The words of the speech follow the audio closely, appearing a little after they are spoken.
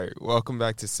All right, welcome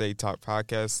back to Say Talk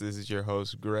Podcast. This is your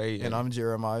host, Gray. And I'm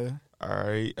Jeremiah. All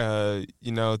right.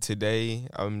 Today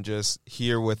I'm just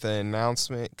here with an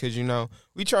announcement because,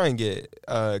 we try and get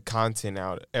content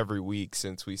out every week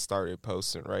since we started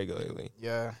posting regularly.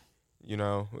 Yeah.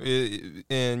 We're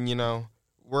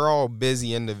all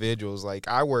busy individuals. Like,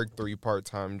 I work 3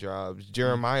 part-time jobs.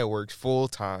 Jeremiah works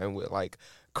full-time with,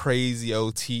 crazy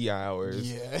OT hours.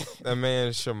 Yeah. That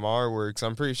man Shamar works.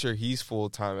 I'm pretty sure he's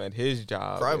full-time at his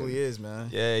job. Probably is, man.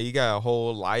 Yeah, he got a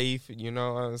whole life, you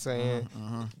know what I'm saying?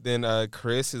 Mm-hmm. Then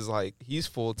Chris is he's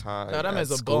full-time Nah, that at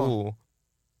man's a school. bum.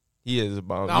 He is a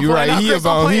bum. Nah, You're right. He Chris, a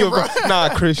bum. I'm playing, Nah,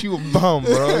 Chris, you a bum,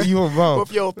 bro. You a bum.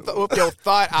 With your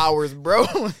thought hours, bro.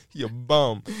 You a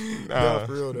bum. Nah,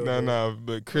 for real, though, No.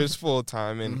 But Chris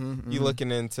full-time, and he looking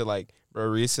into, bro,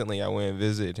 recently I went and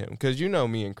visited him. Because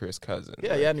me and Chris cousins.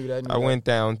 Yeah, right? yeah, I knew that. I went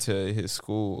down to his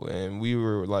school, and we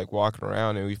were, walking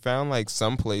around, and we found,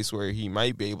 some place where he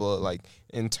might be able to,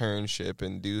 internship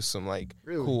and do some,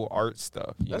 really? cool art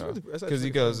stuff, Because he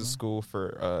goes to school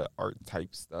for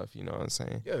art-type stuff, you know what I'm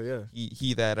saying? Yeah, yeah.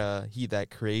 He that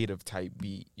creative type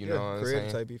beat, you know what I'm saying?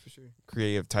 Creative type beat, for sure.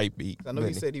 Creative type beat. I know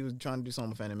he said he was trying to do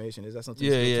something with animation. Is that something?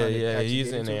 Yeah.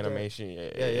 He's in animation.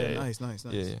 Yeah. Nice.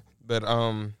 Yeah. But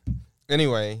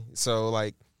anyway, so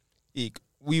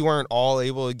we weren't all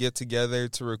able to get together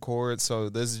to record, so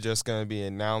this is just gonna be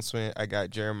an announcement. I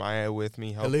got Jeremiah with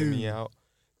me helping me out,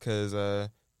 cause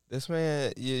this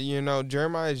man,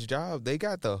 Jeremiah's job, they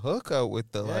got the hookup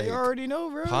with the you already know,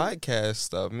 bro. podcast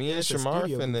stuff. Me and Shamar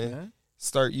finna man.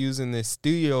 start using this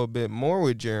studio a bit more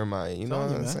with Jeremiah. You know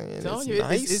what I'm saying? Telling you,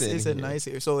 it's a nice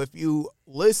here. So if you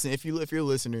listen, if you're a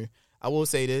listener, I will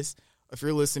say this: if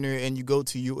you're a listener and you go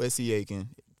to USC Aiken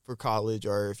for college,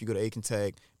 or if you go to Aiken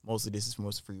Tech, mostly this is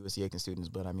mostly for USC Aiken students,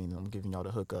 but I'm giving y'all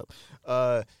the hookup.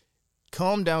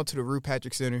 Come down to the Rue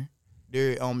Patrick Center.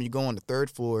 There, you go on the 3rd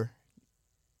floor.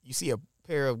 You see a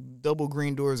pair of double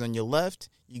green doors on your left.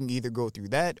 You can either go through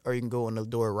that, or you can go on the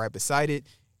door right beside it,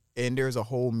 and there's a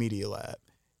whole media lab.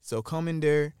 So come in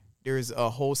there. There's a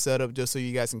whole setup just so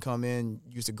you guys can come in,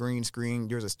 use a green screen.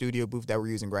 There's a studio booth that we're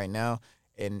using right now,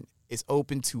 and it's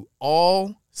open to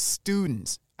all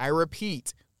students. I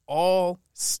repeat, all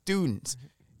students.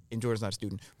 And Jordan's not a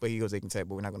student, but he goes to Aiken Tech,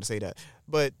 but we're not going to say that.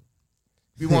 But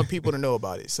we want people to know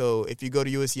about it. So if you go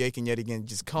to USC Aiken yet again,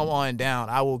 just come on down.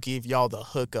 I will give y'all the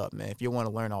hookup, man, if you want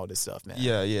to learn all this stuff, man.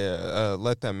 Yeah.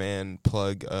 Let that man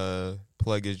plug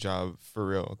his job for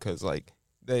real, because,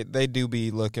 they do be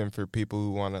looking for people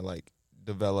who want to,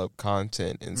 develop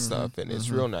content and stuff, and it's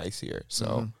real nice here.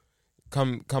 So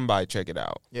come by, check it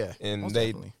out. Yeah, and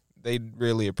definitely. They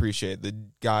really appreciate it. The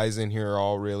guys in here are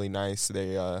all really nice.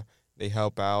 They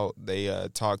help out. They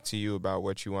talk to you about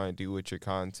what you want to do with your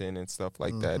content and stuff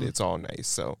like that. It's all nice.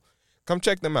 So come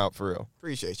check them out for real.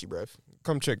 Appreciate you, bruv.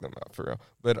 Come check them out for real.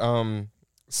 But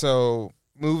so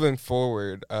moving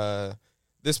forward,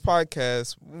 this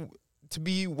podcast, to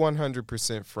be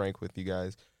 100% frank with you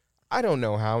guys, I don't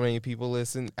know how many people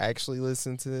actually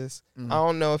listen to this. I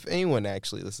don't know if anyone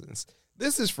actually listens.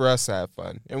 This is for us to have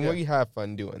fun, and we have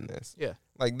fun doing this. Yeah.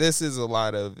 This is a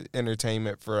lot of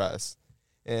entertainment for us.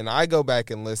 And I go back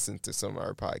and listen to some of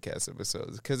our podcast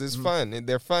episodes because it's fun, and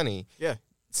they're funny. Yeah.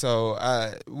 So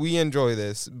we enjoy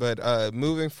this. But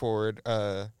moving forward,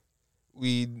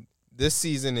 this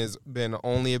season has been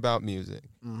only about music.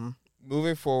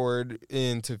 Moving forward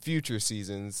into future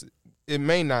seasons, it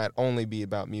may not only be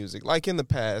about music. Like in the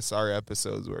past, our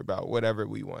episodes were about whatever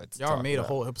we want to Y'all talk made about. a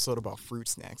whole episode about fruit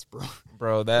snacks, bro.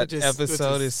 Bro, that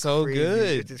episode is so crazy.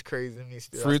 good. It's just crazy to me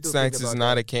still. Fruit snacks is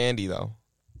not a candy, though.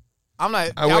 I'm not.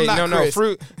 Wait, I'm not no, Chris.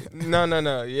 fruit.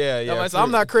 No. Yeah. I'm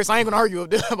not Chris. I ain't gonna argue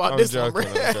about this one, bro.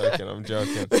 I'm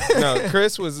joking. No,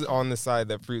 Chris was on the side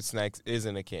that fruit snacks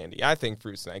isn't a candy. I think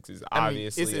fruit snacks is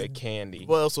obviously a candy.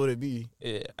 What else would it be?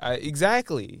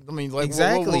 Exactly. I mean,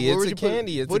 exactly. What it's a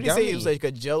candy. It's what a did he gummy. say? It was like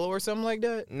a Jello or something like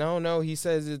that. No. He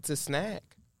says it's a snack.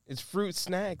 It's fruit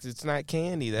snacks. It's not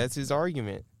candy. That's his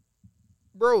argument.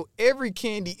 Bro, every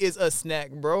candy is a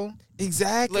snack, bro.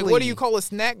 Exactly. What do you call a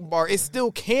snack bar? It's still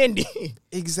candy.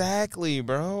 Exactly,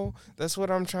 bro. That's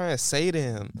what I'm trying to say to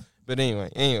him. But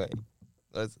anyway,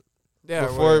 let's. Yeah,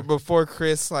 before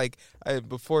Chris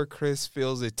before Chris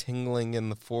feels a tingling in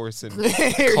the force and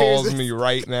calls me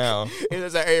right now.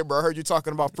 He's like, "Hey, bro, I heard you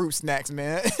talking about fruit snacks,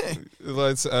 man."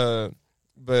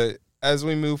 But as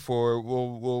we move forward,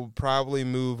 we'll probably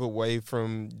move away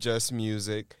from just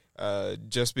music.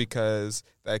 Just because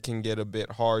that can get a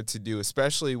bit hard to do,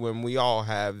 especially when we all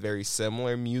have very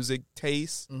similar music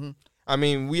tastes. I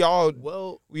mean, we all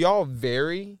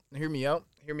vary. Hear me out.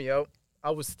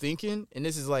 I was thinking, and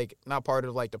this is not part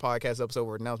of the podcast episode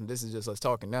or announcement. This is just us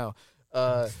talking now.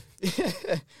 I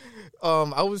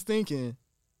was thinking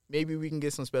maybe we can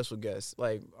get some special guests,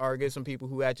 like, or get some people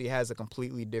who actually has a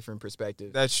completely different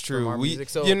perspective. That's true.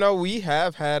 So, we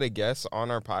have had a guest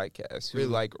on our podcast who Really?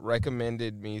 like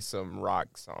recommended me some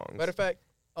rock songs. matter of fact,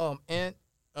 yo, Ant.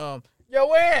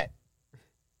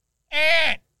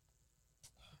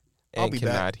 I'll and be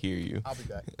cannot hear you. I'll be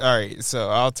back. All right, so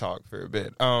I'll talk for a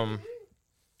bit.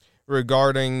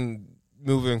 Regarding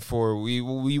moving forward,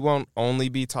 we won't only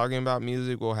be talking about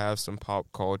music. We'll have some pop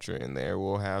culture in there.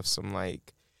 We'll have some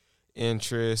like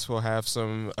interests. We'll have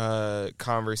some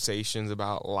conversations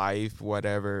about life,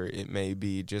 whatever it may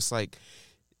be. Just like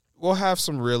we'll have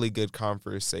some really good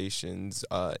conversations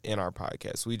in our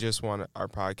podcast. We just want our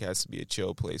podcast to be a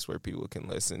chill place where people can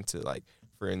listen to like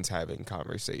friends having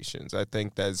conversations. I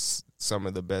think that's some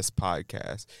of the best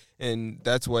podcasts, and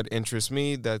that's what interests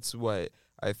me. That's what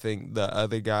I think the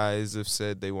other guys have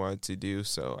said they want to do,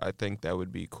 so I think that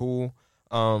would be cool.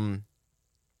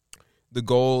 The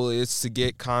goal is to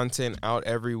get content out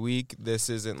every week. This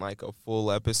isn't like a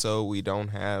full episode. We don't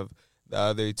have the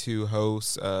other two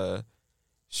hosts.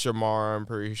 Shamar, I'm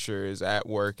pretty sure, is at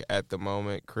work at the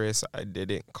moment. Chris, I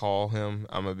didn't call him.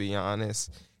 I'm going to be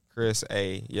honest. Chris,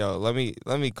 hey, yo, let me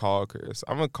call Chris.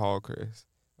 I'm going to call Chris.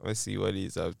 I'm going to see what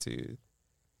he's up to.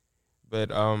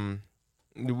 But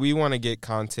we want to get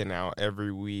content out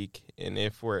every week, and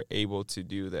if we're able to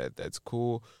do that, that's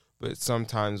cool. But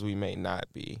sometimes we may not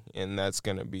be, and that's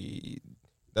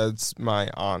my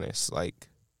honest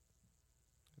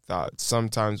thought.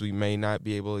 Sometimes we may not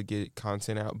be able to get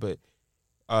content out, but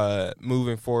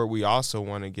moving forward, we also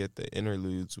want to get the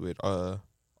interludes with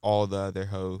all the other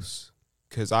hosts,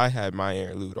 because I had my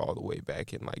interlude all the way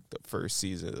back in like the first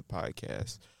season of the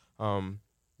podcast.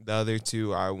 The other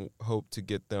two, I hope to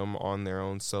get them on their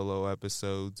own solo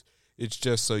episodes. It's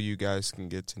just so you guys can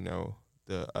get to know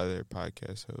the other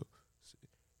podcast hosts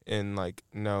and like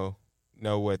know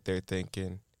what they're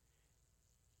thinking.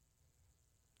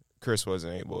 Chris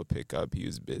wasn't able to pick up; he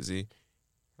was busy.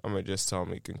 I'm gonna just tell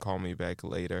him he can call me back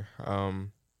later.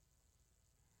 I'm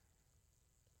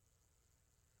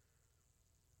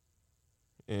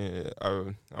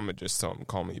gonna just tell him to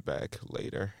call me back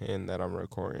later, and that I'm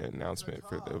recording an announcement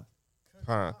for the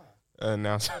podcast.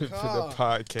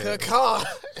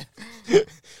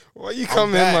 Why you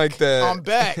come in like that? I'm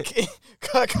back.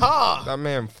 That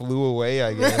man flew away,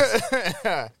 I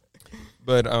guess.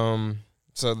 But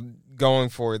so going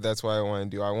forward, that's what I want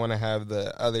to do. I want to have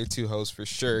the other two hosts for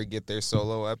sure get their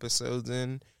solo episodes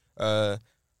in.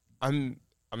 I'm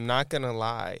not gonna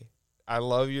lie. I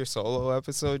love your solo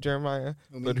episode, Jeremiah.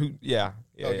 But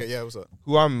what's up?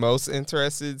 Who I'm most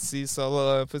interested to see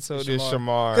solo episode is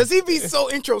Shamar. Because he be so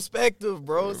introspective,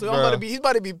 bro. So he's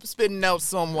about to be spitting out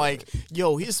some like,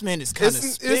 yo, his man is kind of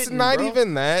spitting, it's not bro.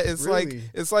 even that. It's Really?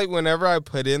 like whenever I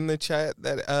put in the chat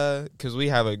that because we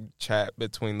have a chat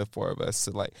between the four of us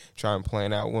to like try and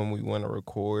plan out when we want to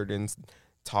record and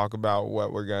talk about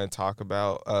what we're gonna talk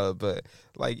about. But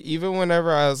like even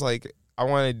whenever I was like, I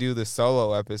want to do the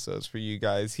solo episodes for you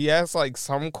guys, he asked like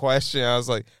some question. I was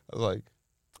like,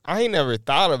 I ain't never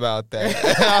thought about that.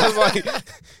 I was like,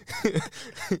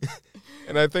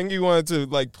 and I think he wanted to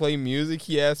like play music.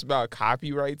 He asked about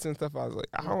copyrights and stuff. I was like,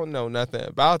 I don't know nothing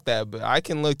about that, but I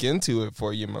can look into it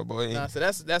for you, my boy. Nah, so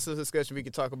that's a discussion we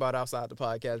could talk about outside the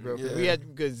podcast, bro. Yeah.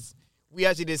 Because we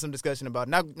actually did some discussion about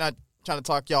not trying to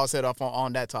talk y'all's head off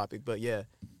on that topic, but yeah.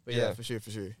 But yeah, for sure.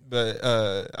 But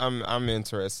I'm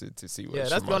interested to see what. Yeah,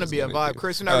 that's going to be a vibe.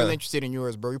 Chris, we're not really interested in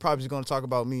yours, bro. You're probably just going to talk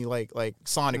about me like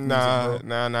Sonic music,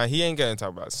 bro. Nah. He ain't going to talk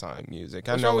about Sonic music.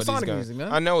 What's wrong with Sonic music,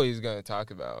 man? I know what he's going to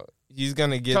talk about. He's going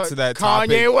to get to that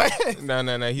Kanye topic. West. No.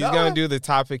 He's going to do the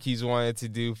topic he's wanted to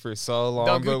do for so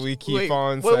long, but we keep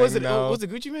on saying what was it? no. Was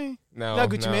it Gucci Mane? No, not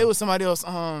Gucci Mane. It was somebody else.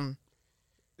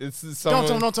 It's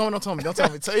someone. Don't tell me.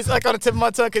 So it's like on the tip of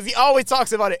my tongue because he always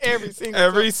talks about it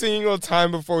every single time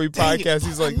before we podcast.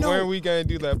 He's like, "When are we gonna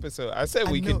do the episode?" I said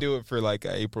we could do it for like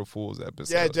an April Fool's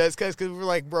episode. Yeah, just because we're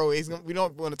like, bro, we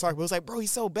don't want to talk. But it's like, bro, he's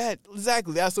so bad.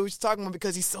 Exactly. That's what we're talking about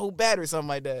because he's so bad or something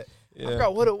like that. Yeah. I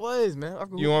forgot what it was, man.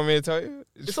 You want me to tell you?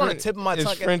 It's on the tip of my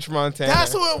tongue. It's French Montana.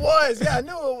 That's who it was. Yeah, I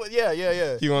knew it was.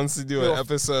 Yeah. He wants to do an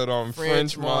episode on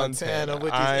French Montana,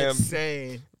 which is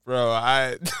insane. Bro,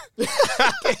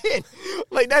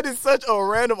 like that is such a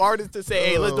random artist to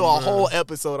say, hey, let's do a whole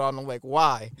episode on him. Like,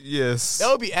 why? Yes. That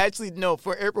would be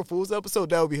for April Fool's episode,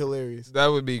 that would be hilarious. That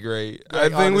would be great. Like, I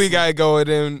think honestly, we gotta go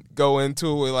into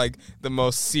it with like the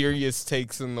most serious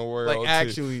takes in the world. Like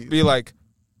actually be like,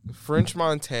 French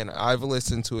Montana, I've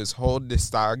listened to his whole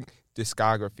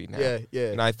discography now. Yeah,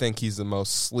 yeah. And I think he's the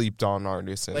most slept on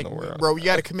artist in Like, the world. bro, we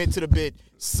got to commit to the bit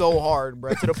so hard,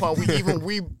 bro. To the point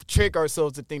we trick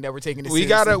ourselves to think that we're taking it we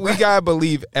seriously. we gotta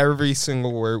believe every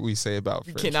single word we say about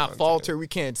We French cannot Montana. falter. We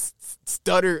can't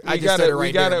stutter. I We just said it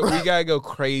right there, bro. we gotta go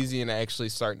crazy and actually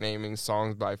start naming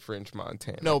songs by French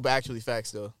Montana. No, but actually,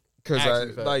 facts though. Because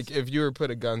actually facts. like if you were to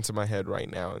put a gun to my head right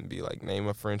now and be like, name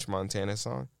a French Montana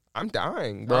song, I'm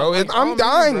dying, bro. I'm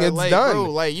dying. Bro. It's like, done.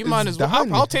 Bro, like you It's might as well.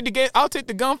 done. I'll take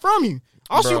the gun from you.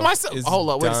 I'll Bro, shoot myself. it's Hold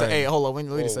up, wait a second. dying. Hey, hold up,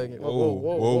 wait a second.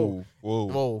 Whoa.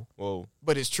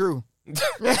 But it's true.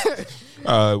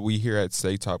 We here at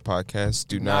Steak Talk Podcast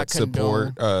do not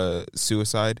support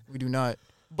suicide. We do not.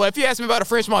 But if you ask me about a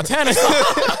French Montana song,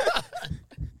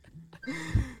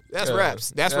 that's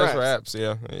raps. That's raps.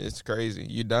 Yeah, it's crazy.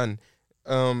 You done.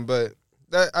 But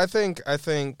I think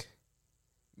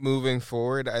moving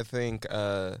forward, I think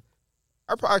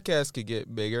our podcast could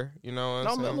get bigger. You know what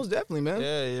I'm saying? Most definitely, man.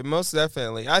 Yeah, most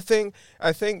definitely. I think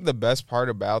the best part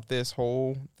about this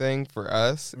whole thing for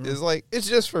us is like it's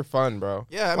just for fun, bro.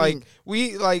 Yeah, I mean,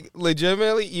 we like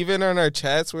legitimately even in our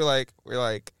chats we're like,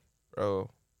 bro,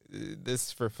 this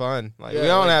is for fun. Like we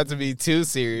don't have to be too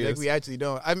serious. Like we actually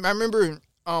don't. I remember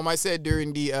I said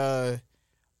during the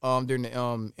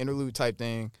interlude type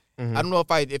thing. Mm-hmm. I don't know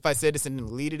if I said this and then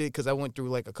deleted it because I went through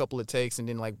like a couple of takes and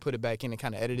then like put it back in and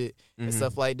kind of edited it and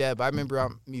stuff like that. But I remember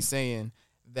me saying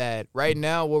that right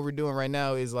now what we're doing right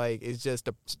now is like it's just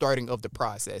the starting of the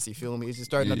process. You feel me? It's just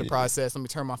starting of the process. Let me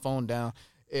turn my phone down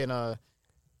and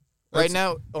right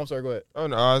now. Oh, I'm sorry. Go ahead. Oh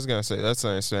no, I was gonna say that's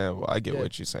understandable. I get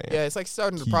what you're saying. Yeah, it's like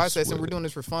starting the process and we're doing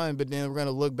this for fun. But then we're gonna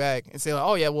look back and say like,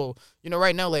 oh yeah, well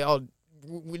right now like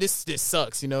this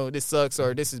sucks, this sucks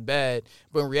or this is bad.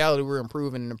 But in reality, we're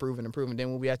improving.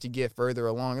 Then when we actually get further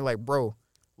along, you're like, bro,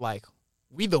 like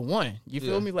we the one. You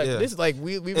feel me? Like this is like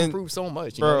we've improved so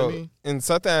much. You know what I mean? And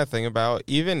something I think about,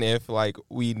 even if like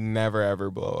we never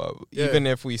ever blow up, even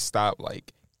if we stop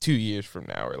like 2 years from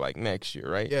now or like next year,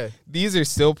 right? Yeah. These are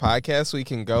still podcasts we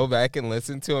can go back and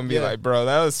listen to and be like, bro,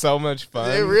 that was so much fun.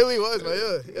 It really was,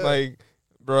 man. Yeah. Like,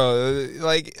 bro,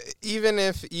 like even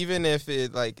if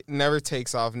it like never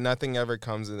takes off, nothing ever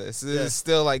comes of this. This is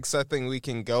still like something we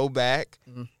can go back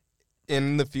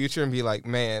in the future and be like,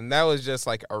 man, that was just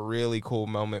like a really cool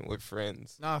moment with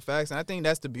friends. Nah, facts. And I think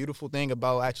that's the beautiful thing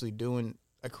about actually doing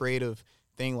a creative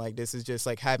thing like this is just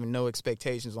like having no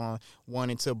expectations on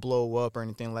wanting to blow up or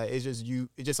anything like it's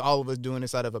just all of us doing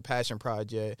this out of a passion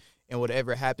project, and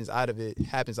whatever happens out of it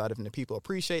and the people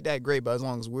appreciate that, great. But as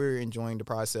long as we're enjoying the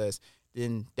process,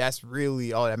 then that's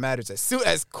really all that matters.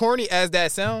 As corny as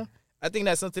that sound, I think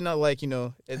that's something that like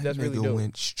that's really dope.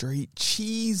 Went straight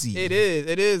cheesy. It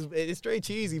is. It's straight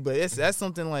cheesy, but that's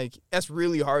something like that's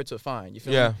really hard to find. You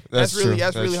feel me? Yeah, that's true.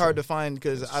 That's really hard to find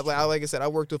because like I said, I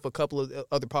worked with a couple of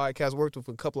other podcasts, worked with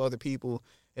a couple of other people,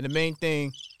 and the main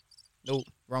thing. Nope,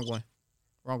 wrong one.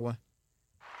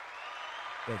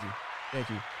 Thank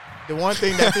you. The one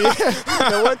thing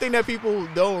that people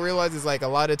don't realize is like a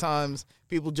lot of times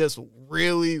people just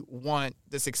really want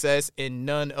the success and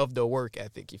none of the work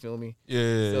ethic. You feel me?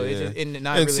 Yeah. So it's just and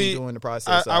not really doing the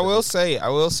process. I will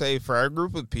say for our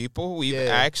group of people, we've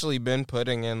actually been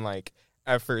putting in like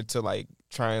effort to like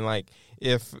try and like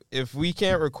if we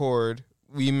can't record,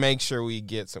 we make sure we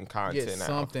get some content get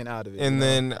something out of it. And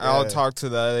then I'll talk to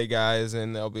the other guys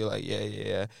and they'll be like,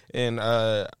 yeah. And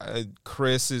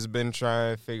Chris has been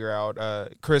trying to figure out,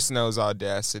 Chris knows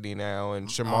Audacity now, and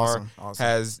Shamar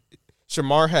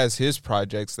Shamar has his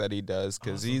projects that he does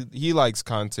because he likes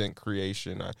content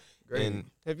creation. Great.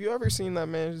 And have you ever seen that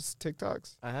man's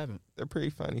TikToks? I haven't. They're pretty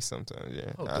funny sometimes.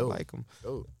 Yeah, I dope. like them.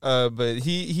 Dope. But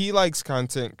he likes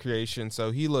content creation,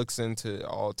 so he looks into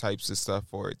all types of stuff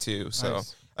for it too. So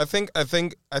Nice. I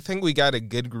think we got a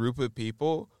good group of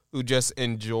people who just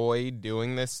enjoy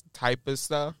doing this type of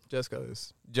stuff Just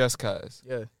cause.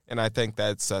 Yeah, and I think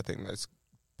that's something that's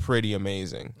pretty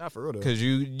amazing. Not for real though. Because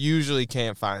you usually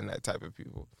can't find that type of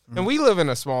people. And we live in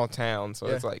a small town, so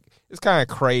it's like, it's kind of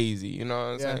crazy, you know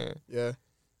what I'm saying? Yeah.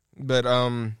 But,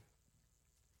 and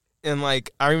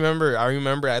like, I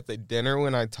remember at the dinner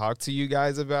when I talked to you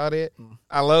guys about it,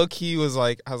 I low-key was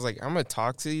like, I'm going to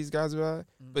talk to these guys about it,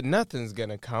 but nothing's going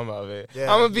to come of it.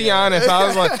 Yeah, I'm going to be honest. I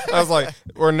was like,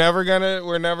 we're never going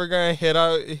to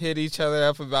hit each other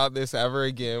up about this ever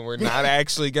again. We're not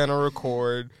actually going to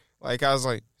record. Like, I was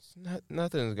like,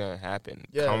 nothing's gonna happen.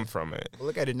 Come from it. Well,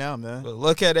 look at it now, man. But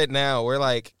look at it now. We're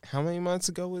like, how many months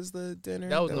ago was the dinner?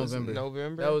 That was November.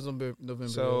 That was November.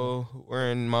 So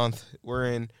we're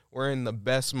in the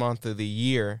best month of the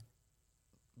year.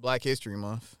 Black History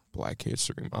Month. Black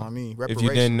History Month. I mean, if reparations. you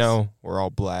didn't know, we're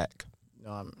all black.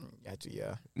 Actually,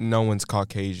 yeah. No one's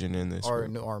Caucasian in this.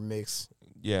 Or mix.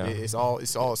 Yeah. It's all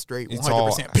straight 100% It's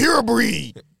all pure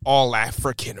breed. All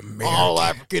African American. All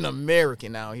African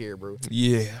American out here, bro.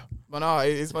 Yeah. But no,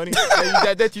 it's funny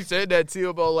that you said that too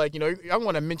about like, you know, I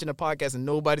want to mention a podcast and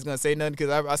nobody's gonna say nothing because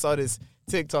I saw this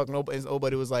TikTok and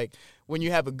nobody was like, when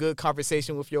you have a good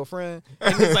conversation with your friend,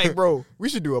 and it's like, bro, we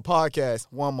should do a podcast.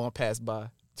 1 month passed by,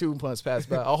 2 months passed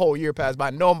by, a whole year passed by,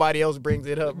 nobody else brings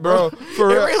it up, bro. For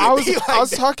real, Really I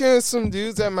was talking to some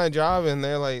dudes at my job and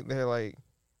they're like,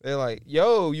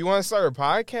 yo, you want to start a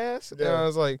podcast? Yeah. And I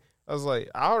was like,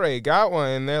 I already got one.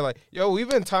 And they're like, yo, we've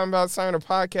been talking about starting a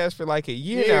podcast for like a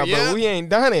year now, but we ain't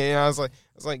done it. And I was like,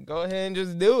 go ahead and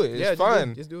just do it. It's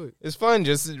fun. Just do it. It's fun.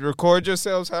 Just record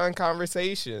yourselves having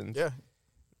conversations. Yeah.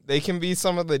 They can be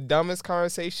some of the dumbest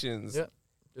conversations. Yeah.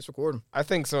 Just record them. I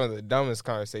think some of the dumbest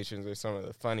conversations are some of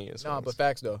the funniest ones. But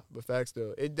facts though.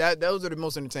 Those are the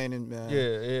most entertaining, man.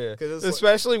 Yeah. 'Cause it's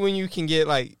especially when you can get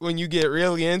when you get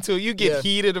really into it, you get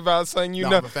heated about something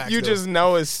just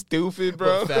know it's stupid,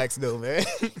 bro. But facts though, man.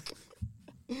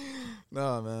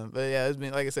 No, man. But yeah, it's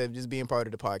been, like I said, just being part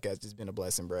of the podcast has been a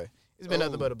blessing, bro. It's been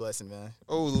nothing but a blessing, man.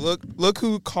 Oh, look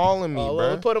who calling me,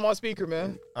 bro. Put him on speaker,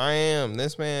 man. I am.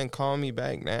 This man called me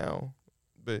back now,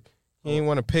 but he didn't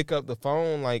want to pick up the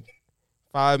phone like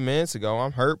 5 minutes ago.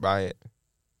 I'm hurt by it.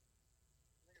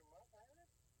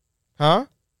 Huh?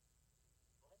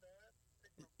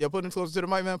 Yeah, put him closer to the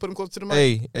mic, man. Put him closer to the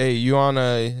mic. Hey, you on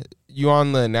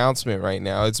the announcement right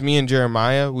now. It's me and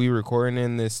Jeremiah. We recording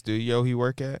in this studio he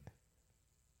work at.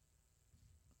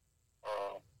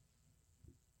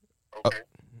 Okay.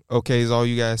 Okay, is all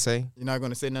you gotta say? You're not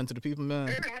gonna say nothing to the people,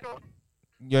 man.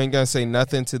 You ain't gonna say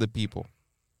nothing to the people.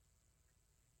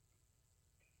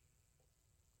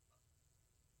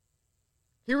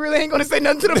 He really ain't gonna say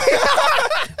nothing to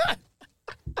the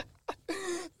people.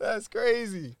 That's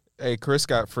crazy. Hey, Chris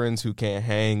got friends who can't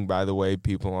hang, by the way,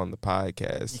 people on the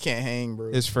podcast. You can't hang,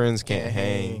 bro. His friends can't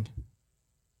hang.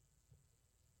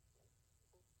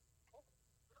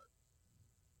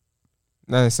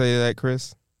 Not gonna say that,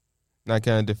 Chris? Not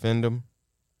gonna defend him?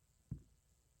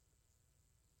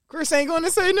 Chris ain't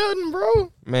gonna say nothing,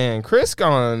 bro. Man, Chris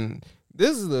gone.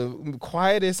 This is the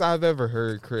quietest I've ever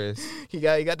heard Chris. He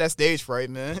got that stage fright,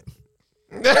 man.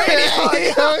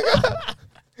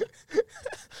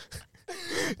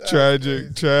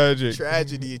 Tragic.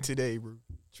 Tragedy today, bro.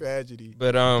 Tragedy.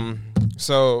 But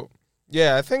so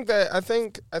yeah, I think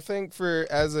for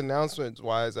as announcements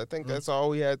wise, I think that's all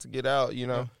we had to get out. You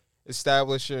know,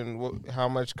 establishing how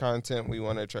much content we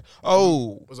want to try.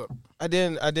 Oh, what's up? I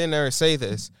didn't ever say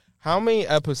this. How many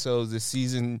episodes this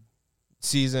season?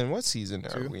 What season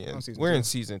are we in? We're in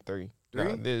season 3.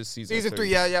 No, this is season 3.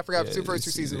 Yeah, I forgot. The first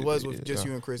 2 seasons was with just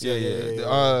you and Chris.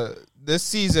 Yeah. This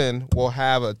season will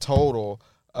have a total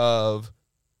of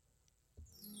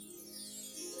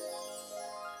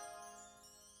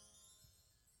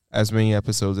as many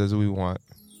episodes as we want.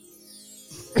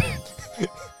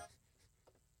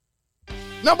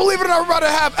 Now, believe it or not, we're about to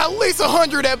have at least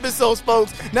 100 episodes,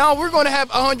 folks. Now, we're going to have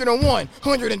 101,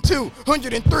 102,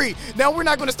 103. Now, we're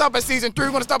not going to stop at season 3.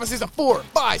 We're going to stop at season 4,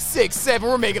 5, 6, 7.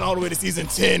 We're making all the way to season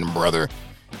 10, brother.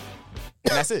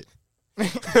 And that's it.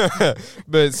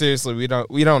 But seriously, we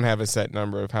don't have a set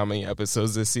number of how many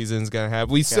episodes this season's going to have.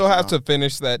 We still have to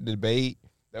finish that debate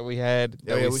that we had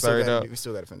we started up. We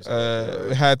still got to finish.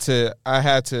 I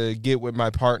had to get with my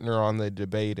partner on the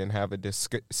debate and have a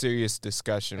serious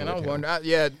discussion. And with I'm him.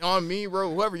 wondering, on me, bro.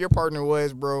 Whoever your partner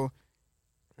was, bro,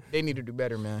 they need to do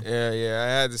better, man. Yeah. I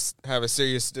had to have a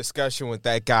serious discussion with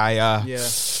that guy. Yeah.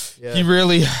 He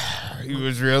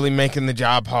was really making the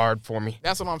job hard for me.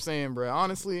 That's what I'm saying, bro.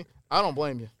 Honestly, I don't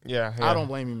blame you. Yeah. I don't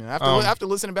blame you, man. After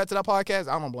listening back to that podcast,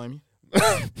 I don't blame you.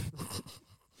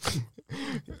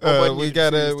 We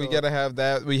gotta have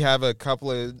that. We have a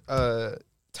couple of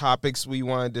topics we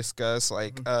want to discuss,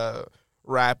 like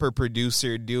rapper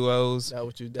producer duos.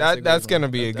 That's gonna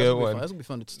be a good one. That's gonna be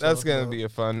fun. That's gonna be a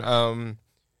fun.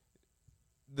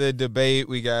 The debate,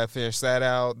 we gotta finish that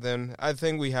out. Then I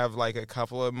think we have like a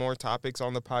couple of more topics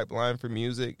on the pipeline for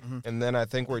music, and then I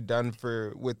think we're done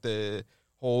with the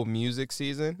whole music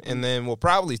season, and then we'll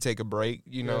probably take a break.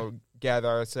 You know. Gather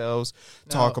ourselves,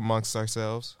 talk amongst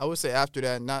ourselves. I would say after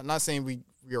that, not saying we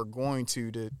are going to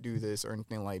do this or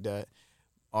anything like that,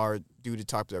 or do the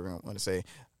topics that we want to say,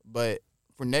 but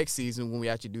for next season when we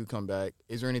actually do come back,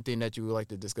 is there anything that you would like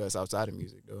to discuss outside of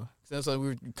music though? Since we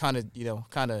were kind of tease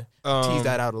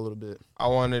that out a little bit. I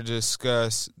want to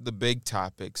discuss the big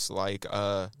topics like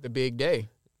the big day.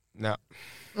 No.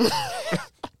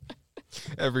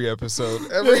 Every episode.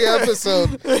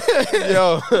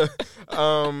 Yo.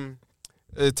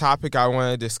 the topic I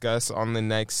want to discuss on the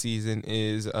next season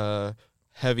is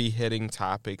heavy hitting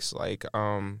topics like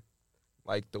the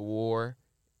war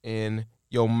in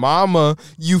yo mama,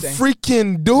 you Dang.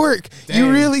 freaking dork. Dang.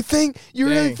 You really think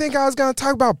Dang. I was gonna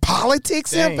talk about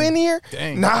politics up Dang. in here?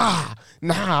 Dang. Nah,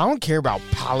 I don't care about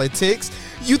politics.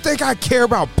 You think I care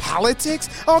about politics?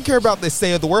 I don't care about the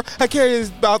state of the world. I care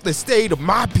about the state of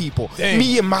my people. Dang.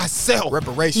 Me and myself.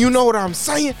 Reparations. You know what I'm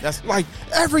saying? That's- like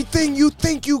everything you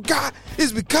think you got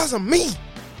is because of me.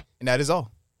 And that is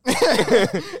all.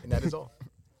 And that is all.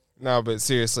 No, but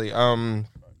seriously,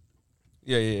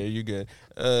 yeah, you good.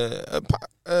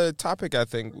 A topic I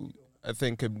think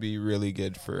could be really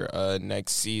good for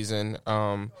next season.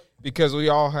 Because we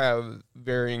all have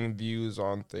varying views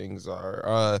on things.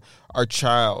 Our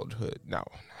childhood. No,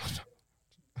 I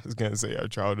was gonna say our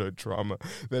childhood trauma.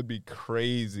 That'd be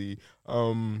crazy.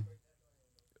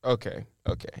 Okay.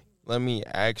 Let me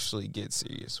actually get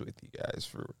serious with you guys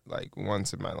for like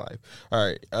once in my life. All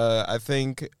right. I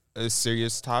think a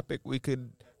serious topic we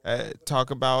could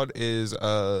talk about is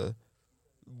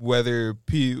whether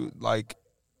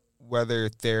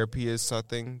therapy is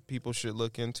something people should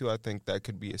look into. I think that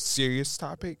could be a serious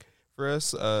topic for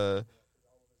us. The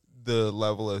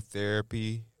level of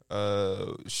therapy.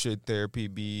 Should therapy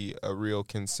be a real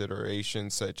consideration,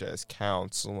 such as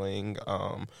counseling,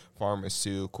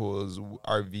 pharmaceuticals,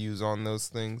 our views on those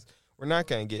things? We're not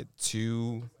going to get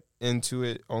too into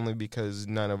it, only because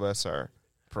none of us are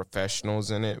professionals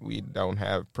in it. We don't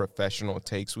have professional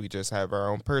takes. We just have our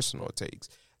own personal takes.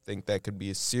 I think that could be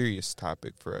a serious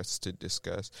topic for us to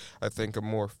discuss. I think a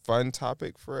more fun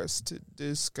topic for us to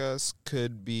discuss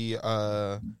could be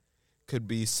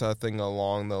something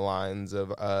along the lines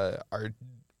of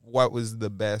what was the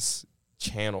best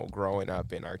channel growing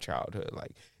up in our childhood,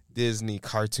 like Disney,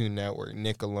 Cartoon Network,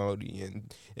 Nickelodeon,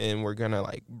 and we're gonna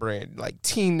brand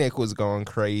Teen Nick was going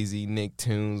crazy,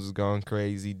 Nicktoons was going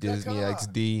crazy, Disney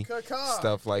XD,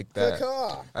 stuff like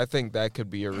that. I think that could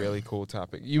be a really cool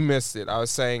topic. You missed it. I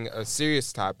was saying a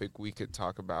serious topic we could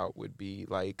talk about would be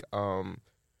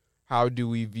how do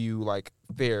we view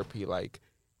therapy,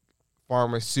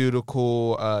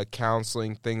 pharmaceutical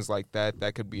counseling, things like that.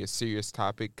 That could be a serious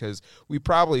topic because we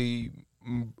probably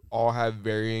all have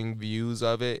varying views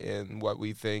of it and what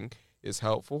we think is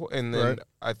helpful. And then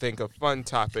I think a fun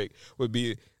topic would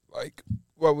be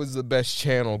what was the best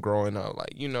channel growing up?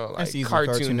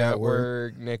 Cartoon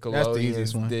Network,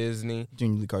 Nickelodeon, Disney.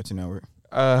 Genuinely Cartoon Network.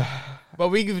 But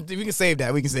we can save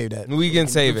that. We can save that. We can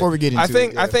save before it. We get into it.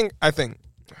 I think.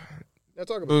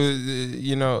 Talk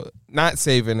about not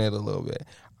saving it a little bit.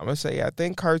 I'm gonna say I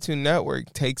think Cartoon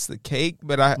Network takes the cake,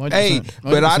 but I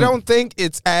don't think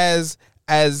it's as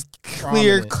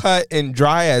clear cut and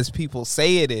dry as people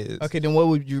say it is. Okay, then what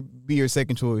would be your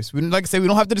second choice? Like I said, we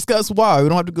don't have to discuss why. We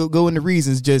don't have to go into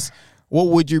reasons. Just what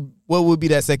would be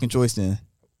that second choice then?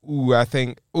 I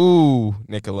think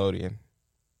Nickelodeon.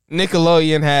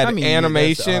 Nickelodeon had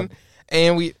animation,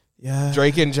 and we. Yeah.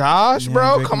 Drake and Josh,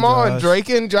 bro. Drake Come and on, Josh. Drake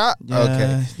and Josh. Yeah,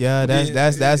 okay. Yeah,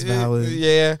 that's valid.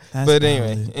 Yeah. That's but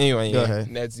valid. anyway, Go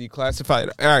ahead. that's declassified.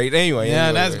 All right, anyway.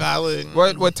 That's valid.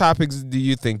 What topics do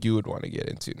you think you would want to get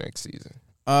into next season?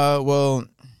 Well,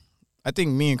 I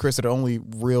think me and Chris are the only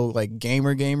real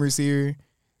gamers here.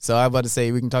 So I'm about to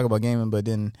say we can talk about gaming, but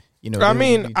then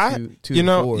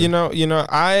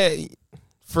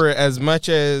for as much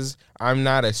as I'm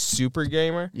not a super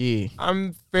gamer,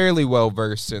 I'm fairly well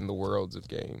versed in the worlds of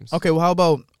games. Okay, well, how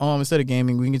about instead of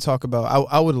gaming, we can talk about.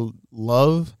 I would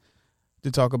love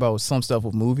to talk about some stuff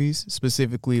with movies,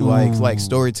 specifically like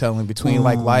storytelling between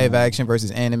live action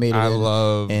versus animated. I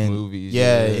love movies.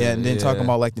 Yeah, and then talking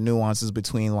about the nuances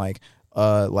between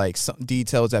some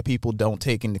details that people don't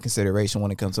take into consideration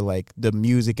when it comes to the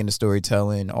music and the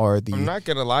storytelling or the. I'm not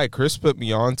gonna lie, Chris put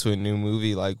me on to a new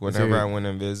movie whenever I went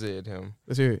and visited him.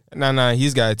 Let's hear it. No,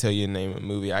 he's gotta tell you the name of the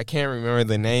movie. I can't remember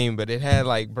the name, but it had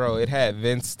it had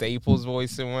Vince Staples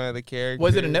voicing one of the characters.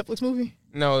 Was it a Netflix movie?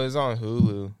 No, it was on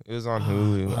Hulu. Was I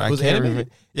it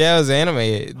animated? Yeah, it was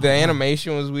animated. The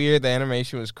animation was weird. The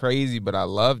animation was crazy, but I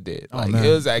loved it. It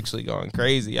was actually going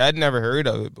crazy. I'd never heard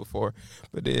of it before,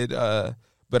 but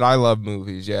but I love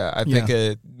movies. Yeah, I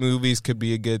think movies could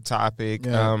be a good topic.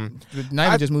 Yeah. Not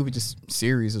even just movie, just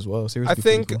series as well. I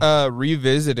think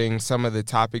revisiting some of the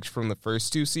topics from the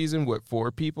first two seasons with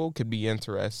 4 people could be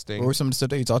interesting. What were some of the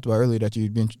stuff that you talked about earlier that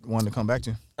you've been wanting to come back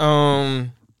to?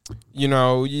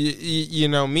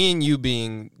 Me and you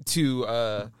being two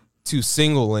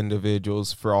single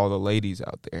individuals for all the ladies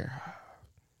out there.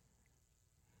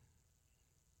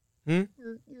 Being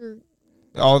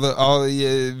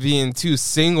two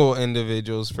single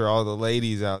individuals for all the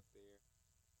ladies out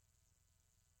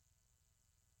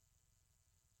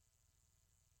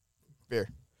Fair.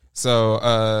 So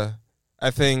I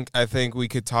think we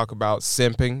could talk about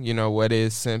simping. You know, what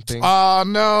is simping? Oh,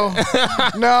 no.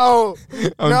 No.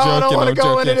 I don't want to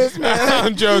go into this, man.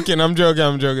 I'm joking.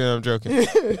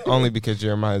 Only because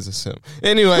Jeremiah is a simp.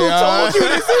 Anyway. Who told you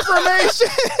this information?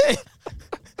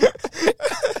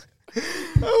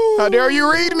 How dare you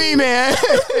read me, man?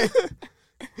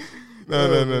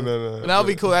 No. And that'll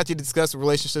be cool after you discuss the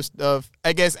relationship stuff.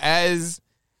 I guess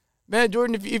man,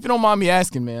 Jordan, if you don't mind me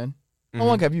asking, man, how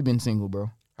long have you been single,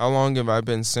 bro? How long have I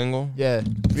been single? Yeah,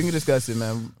 we can discuss it,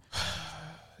 man.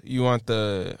 You want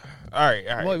the... All right.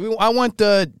 I want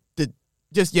the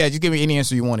just give me any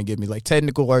answer you want to give me, like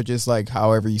technical or just like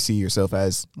however you see yourself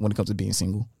as when it comes to being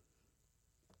single.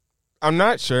 I'm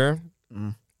not sure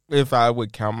if I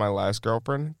would count my last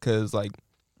girlfriend because, like,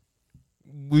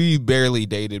 we barely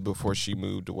dated before she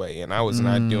moved away, and I was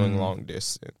not doing long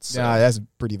distance. So. Yeah, that's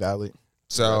pretty valid.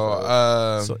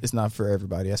 So it's not for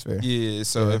everybody. That's fair. Yeah.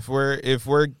 So if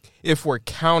we're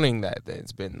counting that, then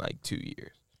it's been like 2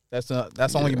 years. That's how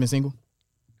long you've been single.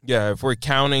 Yeah, if we're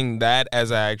counting that as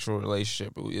an actual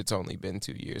relationship, it's only been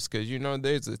 2 years because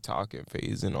there's a talking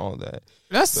phase and all that.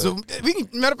 Matter of fact, we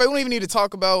don't even need to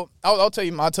talk about. I'll tell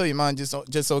you mine just so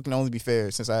it can only be fair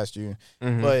since I asked you.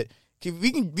 But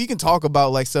we can talk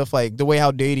about like stuff like the way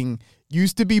how dating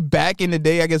used to be back in the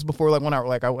day, I guess, before like when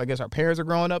I guess our parents are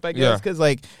growing up, I guess, because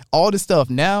like all the stuff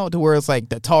now to where it's like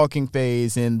the talking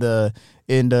phase and the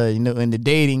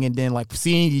dating and then like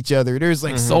seeing each other. There's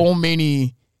like so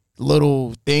many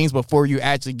little things before you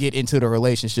actually get into the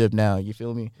relationship now. You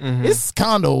feel me? It's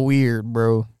kind of weird,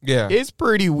 bro. Yeah, it's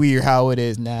pretty weird how it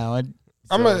is now.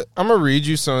 I'm gonna read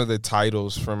you some of the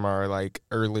titles from our like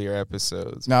earlier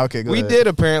episodes. No, okay, go we ahead. did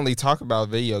apparently talk about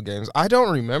video games. I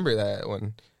don't remember that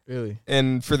one. Really?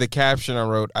 And for the caption I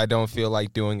wrote, I don't feel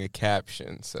like doing a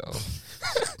caption. So,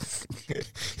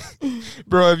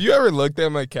 bro, have you ever looked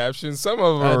at my captions? Some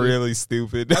of them are really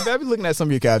stupid. I've been looking at some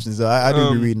of your captions, though. I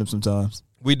do be reading them sometimes.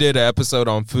 We did an episode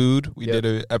on food. We did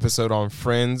an episode on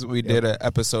friends. We did an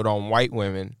episode on white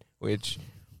women, which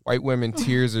white women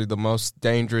tears are the most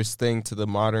dangerous thing to the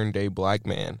modern day black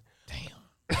man. Damn.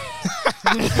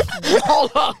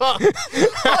 Hold on.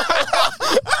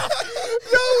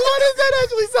 Yo, why does that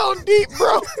actually sound deep,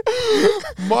 bro?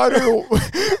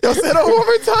 Yo, say that one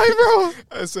more time, bro.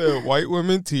 I said white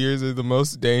women tears are the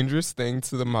most dangerous thing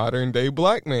to the modern day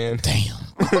black man. Damn.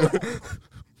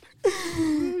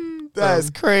 That's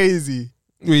crazy.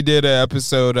 We did an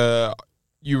episode,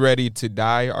 You Ready to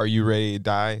Die? Are You Ready to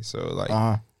Die? So,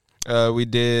 like, we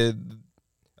did,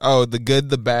 The Good,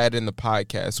 the Bad, and the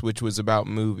Podcast, which was about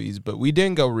movies. But we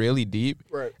didn't go really deep.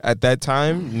 Right. At that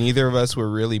time, neither of us were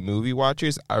really movie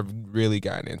watchers. I've really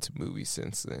gotten into movies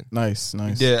since then. Nice.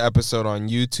 We did an episode on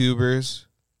YouTubers.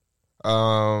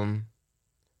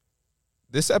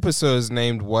 This episode is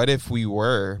named What If We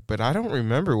Were, but I don't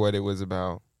remember what it was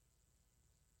about.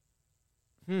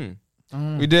 We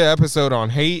did an episode on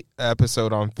hate,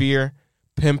 episode on fear,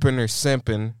 pimping or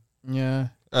simping. Yeah.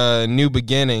 New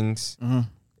Beginnings.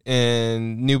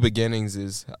 And New Beginnings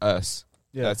is us.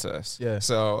 Yeah. That's us. Yeah.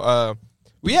 So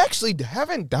we actually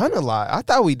haven't done a lot. I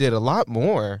thought we did a lot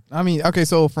more. I mean, okay,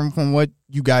 so from what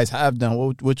you guys have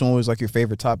done, which one was like your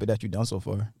favorite topic that you've done so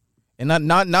far? And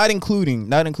not including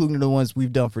the ones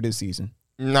we've done for this season.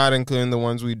 Not including the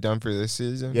ones we've done for this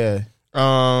season? Yeah.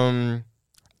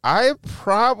 I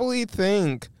probably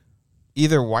think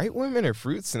either white women or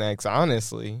fruit snacks,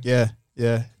 honestly. Yeah.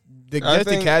 The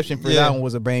caption for that one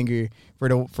was a banger for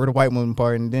the white woman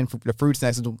part, and then for the fruit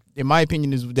snacks, in my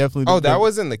opinion, is definitely. That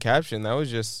wasn't the caption. That was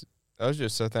just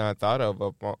something I thought of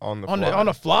up on the fly. On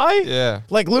the fly? Yeah.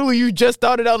 Like literally, you just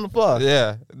thought it out on the fly.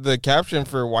 Yeah. The caption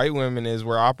for white women is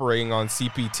we're operating on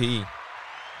CPT.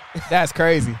 That's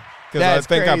crazy. Because I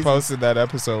think I posted that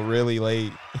episode really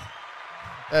late.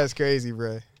 That's crazy,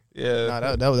 bro. Yeah.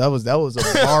 Nah, that was a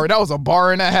bar. That was a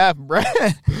bar and a half, bro.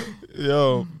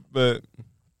 Yo, but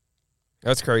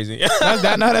that's crazy.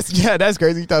 That's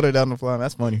crazy. You thought it down the fly.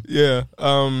 That's funny. Yeah.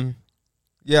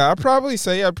 Yeah,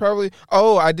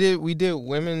 we did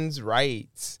women's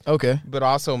rights. Okay. But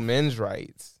also men's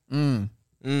rights. That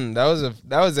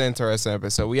was an interesting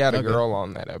episode. We had a girl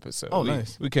on that episode. Oh,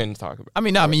 nice. We couldn't talk about.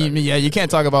 You can't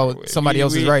talk about somebody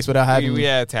else's rights without having. We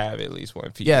had to have at least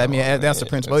one female. Yeah, I mean that's the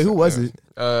principle. Who was it?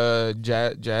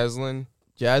 Jaslyn.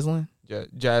 Jasmine.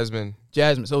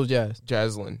 So was Jazz.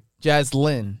 Jaslyn.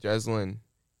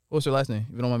 What's her last name?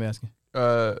 If you don't mind me asking.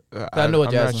 I'm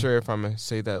Jaslyn. not sure if I'm gonna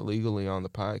say that legally on the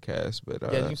podcast, but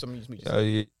yeah.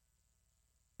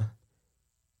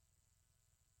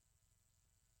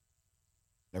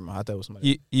 Never mind. I thought it was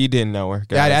somebody. You didn't know her.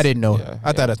 Guys. Yeah, I didn't know her.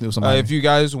 I thought I knew somebody. If you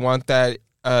guys want that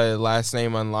Last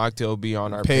Name Unlocked, it'll be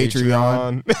on our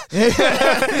Patreon.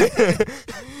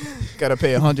 Gotta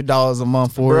pay $100 a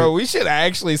month for Bro, it. we should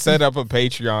actually set up a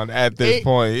Patreon at this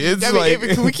point.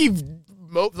 It's we keep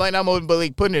not but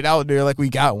like putting it out there like we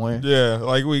got one. Yeah,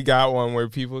 like we got one where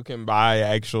people can buy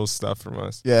actual stuff from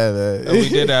us. Yeah, And we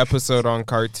did an episode on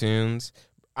cartoons.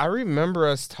 I remember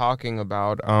us talking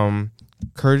about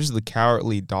Courage the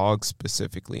Cowardly Dog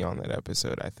specifically on that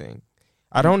episode, I think.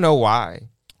 I don't know why.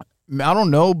 I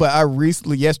don't know, but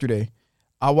yesterday,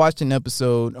 I watched an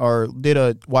episode or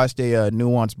watched a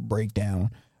nuanced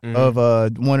breakdown of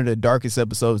one of the darkest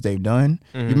episodes they've done.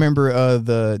 You remember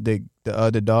the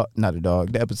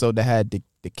episode that had the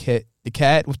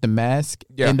cat with the mask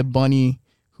and the bunny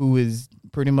who is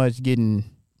pretty much getting,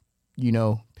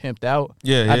 pimped out.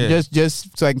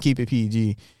 Just so I can keep it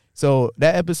PG. So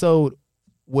that episode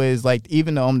was like,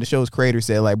 even though the show's creator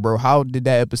said like, bro, how did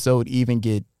that episode even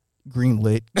get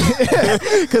greenlit?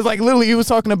 Because like literally he was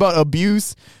talking about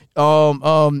abuse,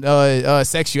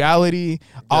 sexuality,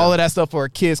 all of that stuff for a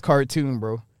kid's cartoon,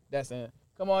 bro. That's it.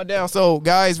 Come on down. So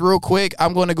guys, real quick,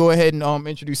 I'm going to go ahead and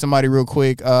introduce somebody real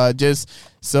quick. Just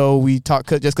because we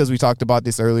talked about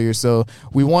this earlier. So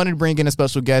we wanted to bring in a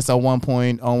special guest at one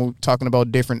point. Talking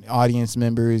about different audience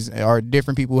members or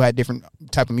different people who had different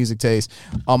type of music taste.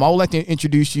 I would like to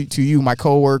introduce you to my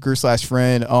coworker /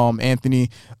 friend, Anthony.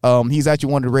 He's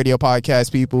actually one of the radio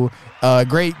podcast people.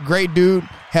 Great dude,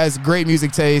 has great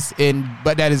music taste,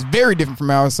 but that is very different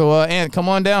from ours. So Ant, come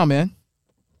on down, man.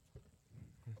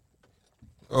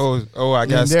 Oh, I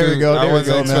got there we go. I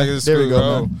wasn't expecting to There we scoot.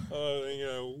 go,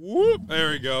 Whoop! There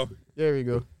we go. There we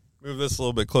go. Move this a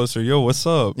little bit closer. Yo, what's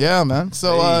up? Yeah, man.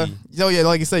 So,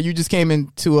 like I said, you just came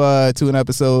into to an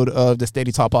episode of the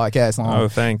Steady Talk podcast. Oh,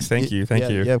 thanks. Thank you.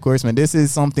 Yeah, of course, man. This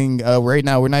is something right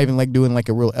now. We're not even like doing like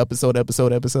a real episode.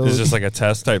 It's just like a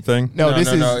test type thing. No.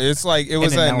 It's like it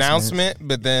was an announcement,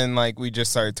 but then like we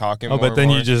just started talking. Oh, but then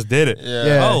you just did it.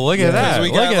 Yeah. Oh, look at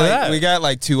that. We got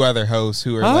like two other hosts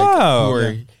who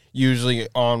are usually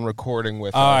on recording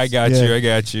with us. I got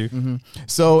you. Mm-hmm.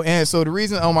 So the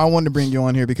reason I wanted to bring you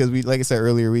on here because we, like I said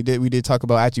earlier, we did talk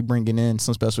about actually bringing in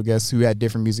some special guests who had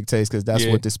different music tastes because that's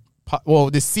what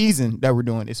this season that we're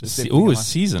doing is specifically. Ooh, it's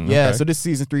season. Yeah, okay. so this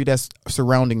season 3 that's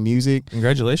surrounding music.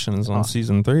 Congratulations on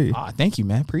season 3. Thank you,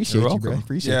 man. Appreciate you, bro.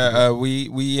 Appreciate you.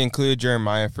 We included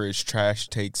Jeremiah for his trash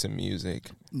takes in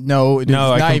music. No,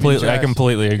 I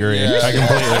completely agree.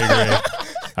 Yeah.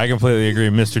 I completely agree,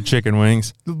 Mr. Chicken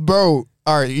Wings. Bro,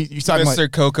 all right, you talking Mr.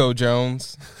 about Coco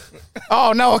Jones.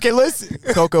 Oh no, okay, listen.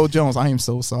 Coco Jones, I am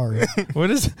so sorry. What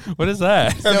is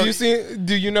that?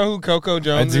 Do you know who Coco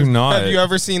Jones is? I do not. Have you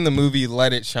ever seen the movie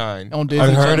Let It Shine? On Disney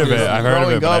I've heard of Channel.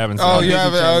 it, but I haven't seen it. Oh, you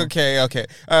haven't? Okay.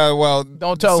 Well,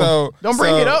 don't tell him. Don't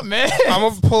bring it up, man. I'm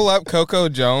going to pull up Coco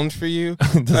Jones for you.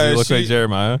 Does he look like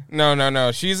Jeremiah?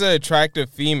 No. She's an attractive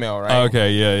female, right?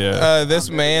 Okay, yeah. This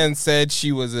man said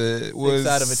she was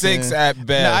 6 at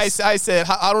best. No, I said,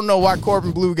 I don't know why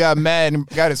Corbin Blue got mad and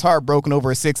got his heart broken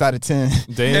over a 6 out of 10.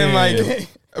 Damn. And like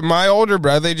my older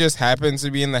brother just happens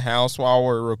to be in the house while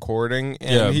we're recording,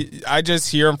 and I just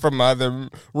hear him from my other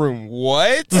room.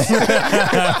 What?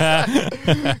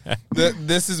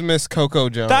 This is Miss Coco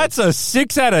Jones. That's a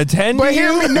 6 out of 10. But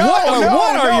hear me, what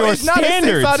are your it's not a 6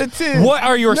 standards? out of 10. What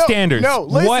are your standards? No,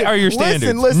 listen, what are your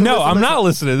standards? Listen, I'm not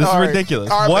listening. This is ridiculous.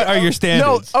 What are your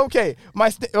standards? No, okay.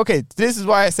 This is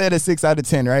why I said a 6 out of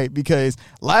 10, right? Because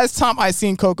last time I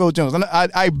seen Coco Jones,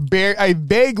 I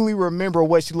vaguely remember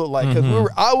what she looked like because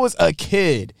I was a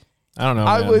kid. I don't know.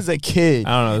 I was a kid.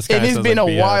 I don't know. This guy and it's been like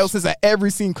a while since I ever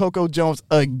seen Coco Jones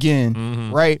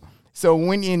again, right? So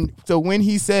when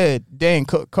he said, "Dang,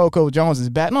 Coco Jones is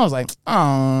back," and I was like,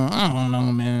 I don't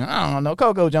know, man. I don't know.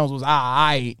 Coco Jones was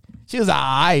alright. She was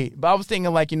alright, but I was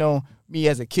thinking like, me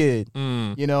as a kid,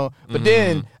 But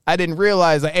then I didn't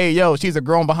realize like, hey, yo, she's a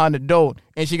grown behind adult,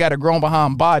 and she got a grown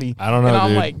behind body. I don't know. And I'm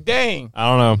dude. like, dang. I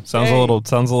don't know. Sounds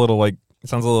a little like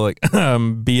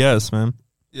BS, man.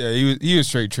 Yeah, he was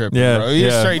straight tripping, Yeah, bro. He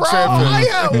was straight tripping. I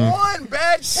had one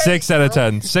bad take. 6 out of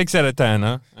 10. 6 out of 10,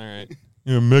 huh? All right.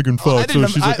 Yeah, Megan Fox,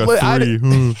 she's like a 3. I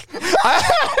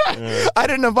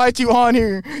didn't invite you on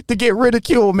here to get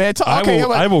ridiculed, man.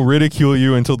 I will ridicule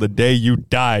you until the day you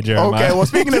die, Jeremiah. Okay, well,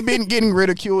 speaking of getting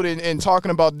ridiculed and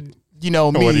talking about, me.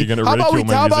 What are you gonna how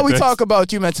about we talk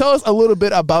about you, man? Tell us a little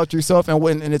bit about yourself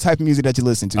and the type of music that you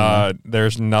listen to.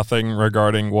 There's nothing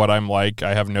regarding what I'm like.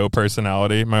 I have no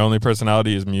personality. My only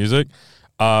personality is music.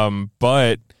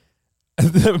 But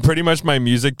pretty much my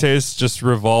music taste just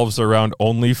revolves around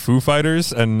only Foo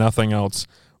Fighters and nothing else.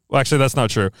 Well, actually, that's not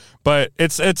true. But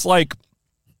it's like,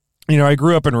 I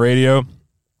grew up in radio,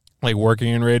 like working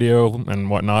in radio and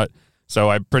whatnot. So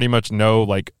I pretty much know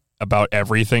like about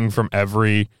everything from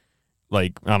every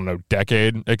like, I don't know,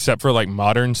 decade, except for like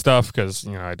modern stuff, because,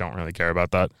 you know, I don't really care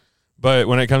about that. But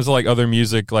when it comes to like other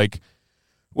music, like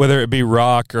whether it be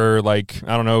rock or like,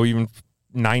 I don't know, even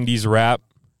 90s rap,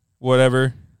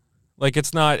 whatever, like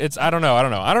I don't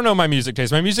know my music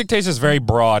taste. My music taste is very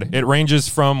broad. It ranges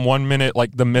from 1 minute,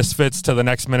 like the Misfits, to the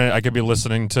next minute I could be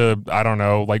listening to, I don't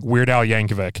know, like Weird Al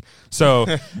Yankovic. So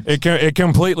it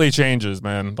completely changes,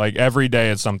 man. Like every day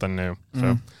it's something new.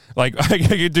 So like I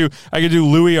could do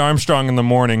Louis Armstrong in the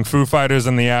morning, Foo Fighters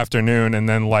in the afternoon, and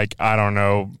then like, I don't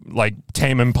know, like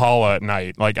Tame Impala at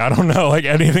night. Like, I don't know, like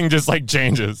anything just like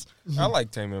changes. I like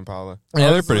Tame Impala. Yeah, I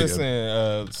they're was pretty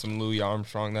listening some Louis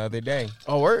Armstrong the other day.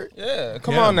 Oh, word? Yeah,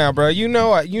 come on now, bro. You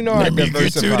know I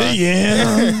diversify.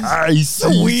 end. I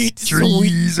see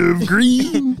trees of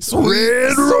green,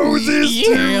 red roses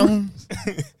too.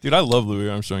 Dude, I love Louis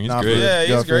Armstrong. He's great. Yeah,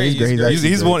 he's great.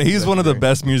 He's one of the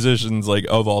best musicians like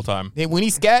of all time. Hey, when he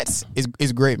scats,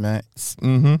 is great, man.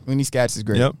 Mm-hmm. When he scats, is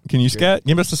great. Yep. Can you scat?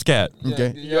 Give us a scat.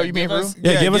 Okay. Yeah, You mean for real?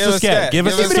 Yeah, give us a scat. Give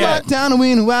us a scat. Yeah,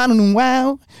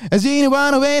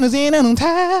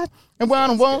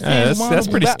 that's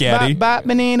pretty scatty.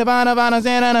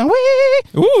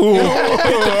 Ooh.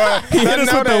 He hit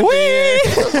us with the wee.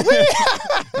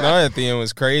 No, at the end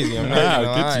was crazy. I'm not gonna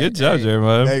lie. Good job,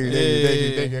 Jeremiah.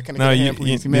 Thank you. Can I No, get a you, hand,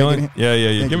 please? the only, yeah.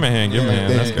 Give him a hand. Give him a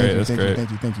hand. That's great. That's Thank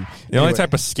great. you. The only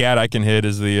type of scat I can hit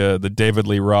is the David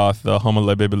Lee Roth, the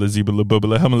humala bibla zibla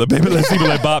bubla humala bibla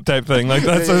zibla bop type thing. Like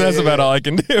that's about all I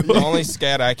can do. The only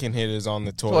scat I can hit is on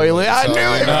the toilet. I knew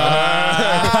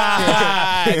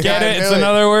it. Get it? It's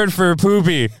another word for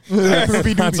poopy.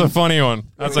 That's a funny one.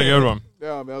 That's a good one.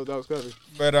 Yeah, that was clever.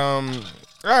 But all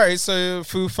right. So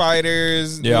Foo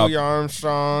Fighters, Yeah. Louis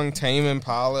Armstrong, Tame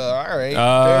Impala. All right.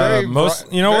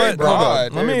 You know what?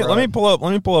 Broad, Hold on. Let me pull up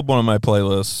one of my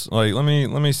playlists. Like let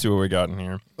me see what we got in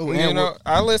here. You know,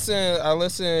 I listen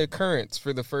to Currents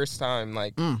for the first time.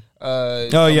 Like,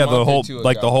 Oh yeah, the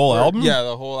whole album. Yeah,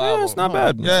 the whole album. It's not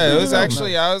bad. Yeah, it was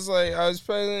actually. I was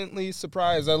pleasantly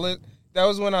surprised. That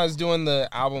was when I was doing the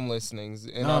album listenings,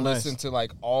 and I listened to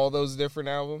like all those different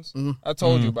albums. I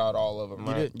told you about all of them,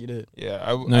 right? You did.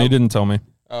 Yeah. No, you didn't tell me.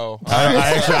 Oh,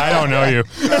 I don't know you.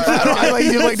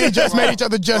 like they just met each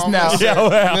other just now.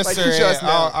 Yeah, Mister, just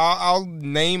now. I'll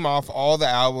name off all the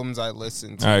albums I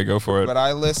listened to. All right, go for it. But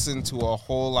I listened to a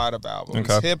whole lot of albums,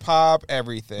 Okay. hip hop,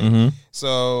 everything.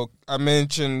 So I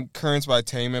mentioned Currents by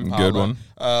Tame Impala. Good one.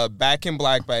 Back in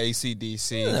Black by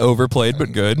AC/DC. Overplayed,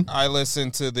 but good. I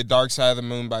listened to The Dark Side of the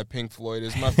Moon by Pink Floyd.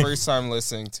 It's my first time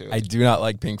listening to it. I do not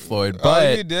like Pink Floyd, Oh,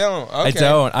 but you don't? Okay. I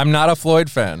don't. I'm not a Floyd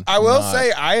fan. I will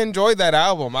say I enjoyed that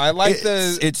album. I like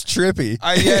it's trippy.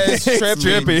 it's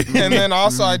trippy. trippy. And then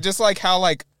also I just like how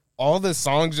like all the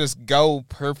songs just go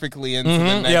perfectly into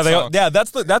the next song.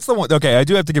 That's the one. Okay, I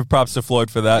do have to give props to Floyd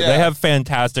for that. Yeah. They have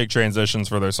fantastic transitions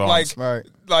for their songs.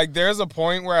 Like there's a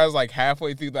point where I was like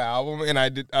halfway through the album and I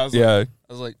was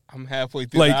like I'm halfway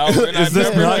through like, the album. And is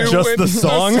this not just the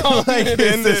song? Like,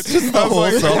 is this just the whole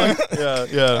song?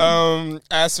 Yeah.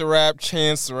 Acid Rap,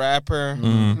 Chance the Rapper,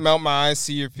 Melt My Eyes,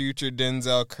 See Your Future,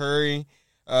 Denzel Curry.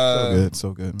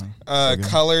 So good, man.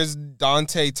 Colors,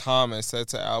 Dante Thomas.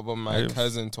 That's an album my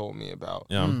cousin told me about.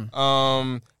 Yeah.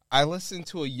 I listened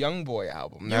to a YoungBoy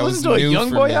album. You listened to a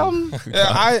YoungBoy album? Yeah,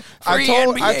 I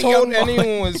told YoungBoy.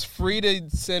 anyone was free to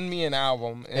send me an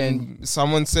album, and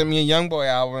someone sent me a YoungBoy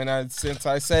album, and since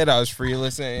I said I was free to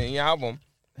listen to any album.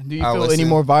 Do you feel any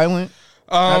more violent?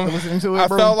 After listening to it, I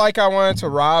bro? felt like I wanted to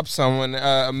rob someone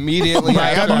immediately.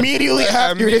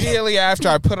 Immediately after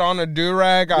I put on a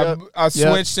do-rag, I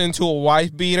switched into a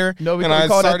wife beater, and I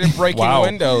started breaking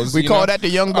windows. We call that the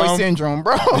young boy syndrome,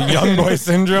 bro. The young boy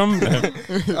syndrome.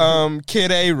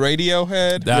 Kid A,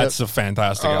 Radiohead. That's a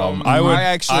fantastic album. I I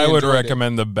would enjoyed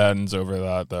recommend the Bends over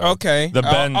that, though. Okay, the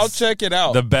Bends. I'll check it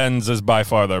out. The Bends is by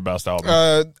far their best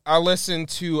album. I listened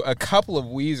to a couple of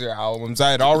Weezer albums.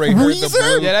 I had already heard the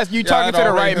Blue. Yeah, you talking to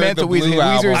the right man to Weezer.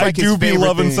 Weezer is I like do be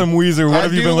loving some Weezer. What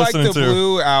have you been listening to? The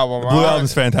Blue album. The Blue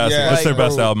album's fantastic. Yeah, That's their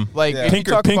best album. Like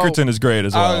Pinkerton is great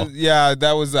as well. Yeah,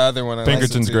 that was the other one.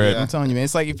 Pinkerton's great. I'm telling you, man.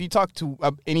 It's like if you talk to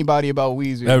anybody about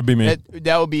Weezer, that would be me.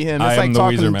 That would be him. It's I like am the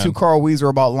talking Weezer to Carl Weezer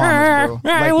about llamas,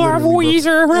 bro. I love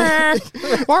Weezer.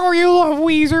 Why do you love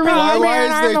Weezer? Why is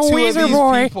there I'm a two of Weezer these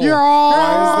boy. people? You're all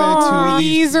Why is there two of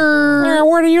these Weezer.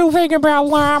 What do you think about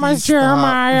llamas,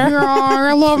 Jeremiah?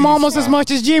 I love them almost as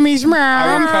much as Jimmy's mom.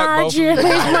 I would cut both of Jimmy's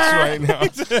your mom. right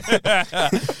now.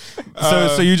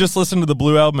 So you just listened to the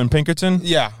Blue album in Pinkerton?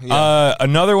 Yeah. Yeah.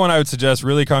 Another one I would suggest,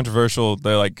 really controversial.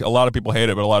 They're like, a lot of people hate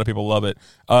it, but a lot of people love it.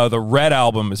 The Red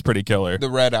album is pretty killer. the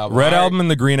Red album. Red All right. album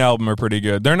and the Green album are pretty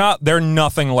good. They're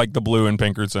nothing like the Blue and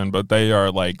Pinkerton, but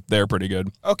they're pretty good.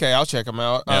 Okay, I'll check them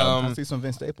out. Yeah. I see some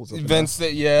Vince Staples.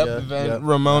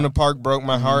 Ramona Park Broke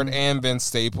My Heart and Vince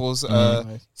Staples.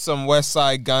 Nice. Some West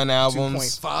Side Gun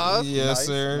albums. 2.5? Yes, Nice,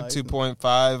 sir. nice.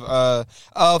 2.5.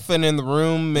 Elephant in the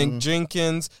Room, Mick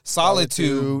Jenkins,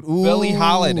 Solitude, Ooh, Billie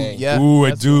Holiday. Yeah. Ooh, I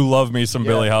that's do love me some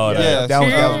Billie Holiday. Yeah. That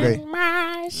was great.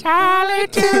 My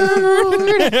solitude.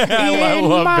 I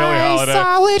love Billie Holiday.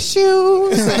 Solid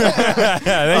shoes.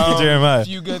 Thank you, Jeremiah. A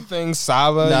few good things.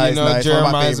 Saba, Nice, nice. One of my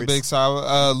Jeremiah's a favorites. big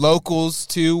Saba. Locals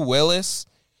too. Willis.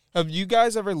 Have you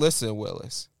guys ever listened to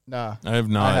Willis? Nah. I have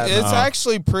not. I have It's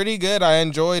actually pretty good. I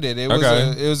enjoyed it. It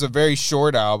was a very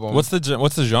short album. What's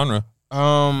the genre?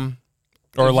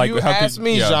 Or Or like, you how could- ask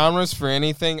me yeah. genres for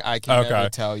anything, I can Okay. never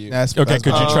tell you. That's, Okay, that's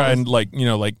could you fine. try and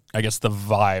I guess the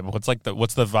vibe?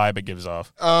 What's the vibe it gives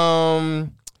off?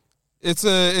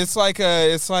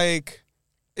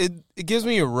 It gives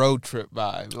me a road trip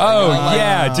vibe. Like, Oh I like-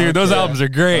 yeah, dude, those okay. albums are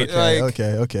great.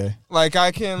 Okay. Like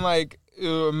I can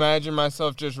imagine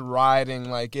myself just riding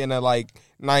like in a like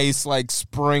nice like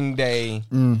spring day.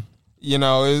 You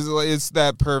know, it's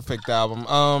that perfect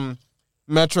album.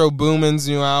 Metro Boomin's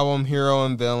new album, Hero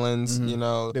and Villains. You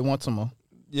know, They want some more.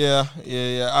 yeah.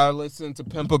 I listened to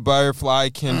Pimp a Butterfly,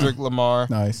 Kendrick Lamar.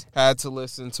 Nice. Had to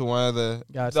listen to one of the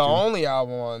Got to. only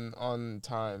album on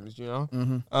Times. You know,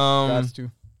 Mm-hmm. Got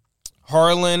to.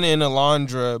 Harlan and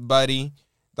Alondra, Buddy,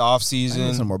 the off I need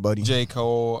season. some more, buddy. J.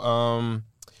 Cole.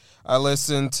 I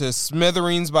listened to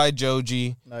Smithereens by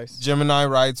Joji, Nice. Gemini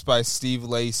Rights by Steve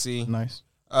Lacy, Nice.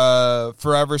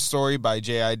 Forever Story by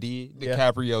J.I.D., Yeah.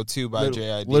 DiCaprio 2 by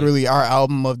J.I.D. Literally our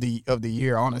album of the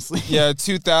year, honestly. Yeah,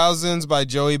 2000s by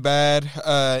Joey Bad,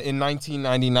 in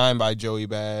 1999 by Joey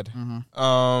Bad.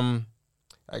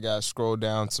 I gotta scroll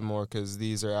down some more because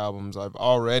these are albums I've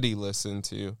already listened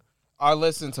to. I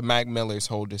listened to Mac Miller's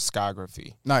whole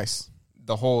discography, Nice.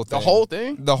 the whole thing. The whole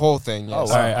thing? The whole thing, yes.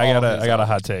 Oh, All right, I got his a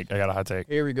hot take. I got a hot take.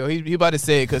 Here we go. He about to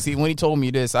say it because when he told me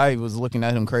this, I was looking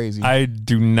at him crazy. I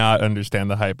do not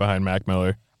understand the hype behind Mac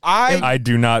Miller. I I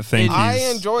do not think I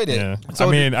he's... enjoyed it. Yeah. So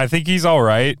I mean, I think he's all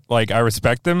right. Like, I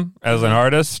respect him as an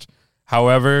artist.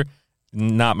 However,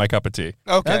 not my cup of tea.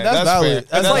 Okay, That's that's valid.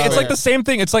 fair. That's It's like fair. the same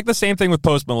thing. It's like the same thing with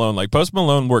Post Malone. Like, Post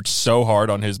Malone works so hard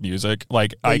on his music.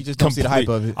 Like, But you just don't see the hype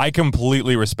of it. I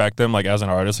completely respect him. Like, as an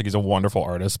artist, like he's a wonderful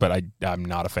artist. But I'm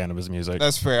not a fan of his music.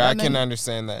 That's fair. I can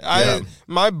understand that.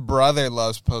 My brother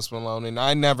loves Post Malone, and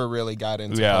I never really got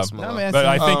into Yeah. Post Malone. No, man. But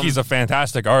I think Um, he's a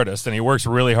fantastic artist, and he works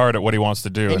really hard at what he wants to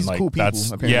do. And he's like cool people. that's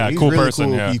apparently. yeah, He's cool really person.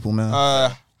 Cool yeah. people,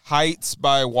 man. Heights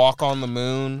by Walk on the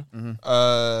Moon.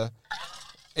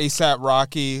 ASAP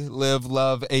Rocky, Live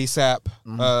Love ASAP.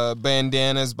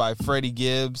 Bandanas by Freddie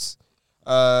Gibbs.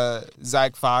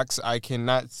 Zach Fox. I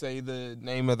cannot say the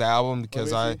name of the album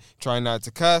because I try not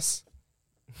to cuss.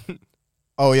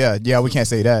 Oh yeah, we can't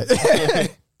say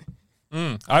that.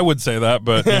 I would say that,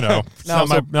 but it's No,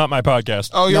 not my podcast.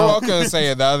 Oh, you're No. welcome to say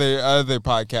it. The other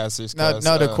podcasters. Now, cuss.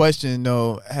 the question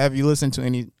though, have you listened to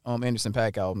any Anderson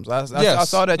 .Paak albums? I Yes,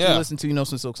 saw that you yeah. listened to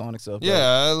some Silk Sonic stuff. Yeah,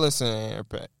 I listen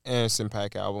to Anderson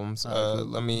 .Paak albums. Cool.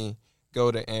 Let me go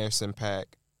to Anderson .Paak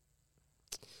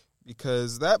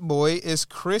because that boy is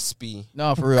crispy.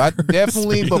 No, for real. I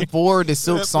definitely before the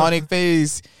Silk Sonic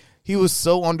phase, he was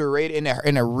so underrated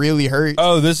and it really hurt.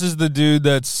 Oh, this is the dude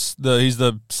he's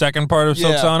the second part of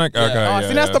Silk Yeah. Sonic? Yeah. Okay. Oh,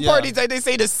 See, that's the Yeah. part they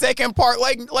say the second part,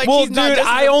 like well, he's not dude, just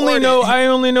I only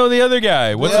recorded. know the other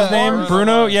guy. What's Yeah. his name? Bruno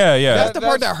Bruno? Mars. Yeah, yeah. That's the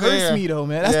part that That's hurts fair. me though,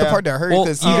 man. That's the Yeah. part that hurts. Well,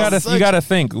 'cause you gotta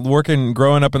think.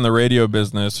 Growing up in the radio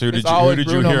business, who did always you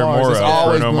Bruno hear Mars. more It's of?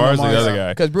 always Bruno Mars, or the other guy.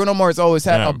 Because Bruno Mars always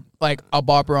had Yeah. a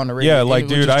bopper on the radio. Yeah, like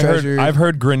And it dude, was just Treasure. I've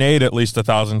heard Grenade at least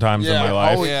 1,000 times in Yeah. my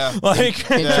life. Oh, yeah. Like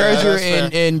and Yeah, Treasure that's fair.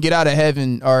 and Get Out of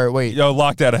Heaven, or wait, yo,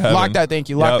 Locked Out of Heaven. Locked Out. Thank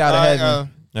you, Locked Yep. Out of Heaven.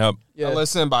 Yep. Yeah. I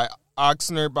listen by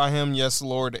Oxnard by him, Yes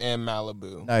Lord, and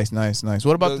Malibu. Nice.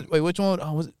 What about The- which one?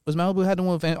 Oh, was Malibu had the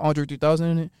one with Andre 3000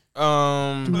 in it?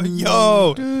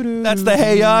 Yo, that's the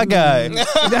Hey Ya guy.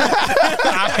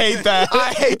 I hate that.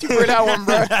 I hate you for that one,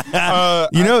 bro.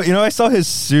 You know, I saw his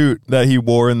suit that he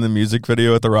wore in the music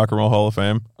video at the Rock and Roll Hall of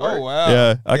Fame. Oh wow.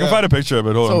 Yeah, I can find a picture of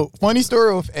it. Hold on. So funny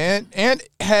story with Ant. Ant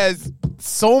has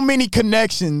so many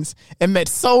connections and met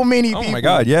so many people. Oh my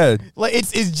god, yeah, Like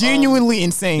it's genuinely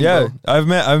insane. yeah. Bro. I've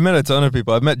met a ton of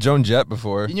people. I've met Joan Jett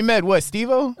before. And you met what,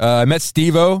 Steve-O? I met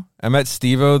Steve-O.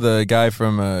 The guy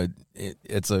from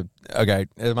it's a okay.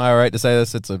 Am I all right to say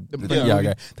this? It's a Yeah.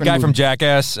 okay. The guy from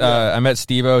Jackass. I met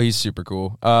Steve-O. He's super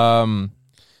cool.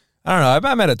 I don't know.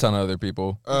 I met a ton of other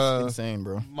people. Insane,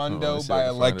 bro. Mundo see if by I can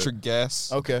find Electric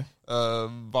Guess. Okay.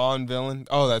 Von Villain.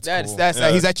 Oh, that's cool. That's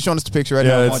Yeah. he's actually showing us the picture right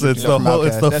now. Yeah, it's the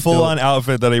whole full on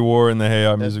outfit that he wore in the Hey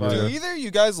Ya music fire. video. Do either of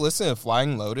you guys listen to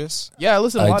Flying Lotus? Yeah, I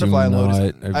listen to a lot of Flying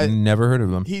Lotus. I've never heard of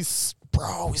them. He's so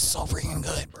freaking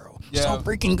good, bro. Yeah. So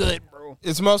freaking good, bro.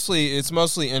 It's mostly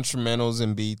instrumentals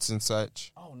and beats and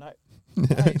such. Oh, nice.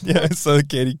 Yeah, I saw the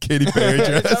Katy Perry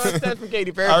dress. That's from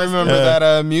Katy Perry. I remember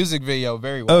that music video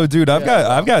very well. Oh, dude,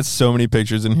 I've got so many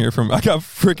pictures in here from. I got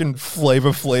freaking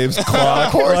Flava Flav's clock.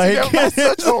 Of course, like, that's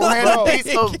such a random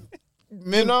piece of.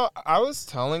 You know, I was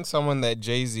telling someone that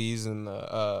Jay-Z's in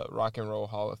the Rock and Roll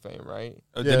Hall of Fame, right?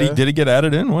 Did he get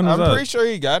added in? When was I'm that? pretty sure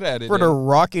he got added For the in.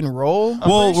 rock and roll?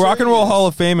 Well, pretty sure Rock and he Roll is. Hall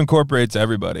of Fame incorporates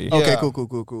everybody. Oh. Okay,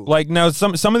 Yeah. cool. Like now,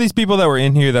 some of these people that were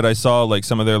in here that I saw, like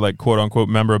some of their like quote unquote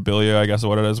memorabilia, I guess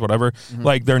what it is, whatever.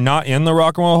 Like they're not in the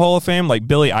Rock and Roll Hall of Fame. Like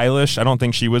Billie Eilish, I don't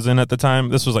think she was in at the time.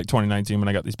 This was like 2019 when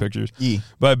I got these pictures. Yeah.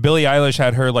 But Billie Eilish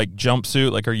had her like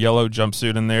jumpsuit, like her yellow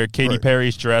jumpsuit in there. Katy Right.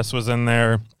 Perry's dress was in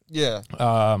there. Yeah.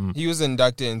 He was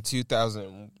inducted in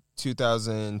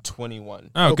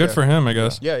 2021. Oh, good Okay. for him, I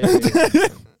guess. Yeah.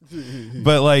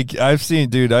 But like I've seen,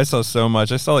 dude, I saw so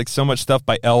much. I saw like so much stuff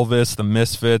by Elvis, the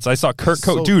Misfits. I saw Kurt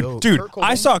So Cobain. dope. Dude, Kurt Cobain?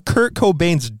 I saw Kurt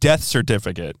Cobain's death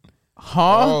certificate.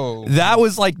 Huh? Oh, That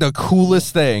was like the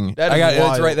coolest thing. That I is got it's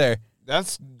wild. right there.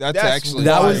 that's That's actually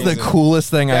That was wild. the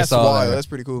coolest thing That's I saw. wild. there. That's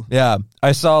pretty cool. Yeah,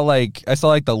 I saw like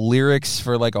the lyrics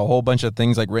for like a whole bunch of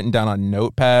things like written down on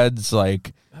notepads.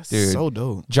 Like, That's dude, so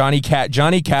dope. Johnny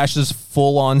Cash's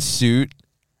full on suit.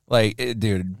 Like,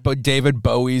 dude, but David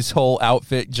Bowie's whole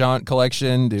outfit jaunt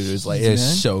collection, dude, is like it's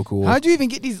Man. so cool. How'd you even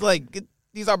get these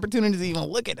these opportunities to even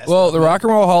look at that Well, stuff? the Rock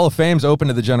and Roll Hall of Fame's open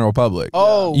to the general public.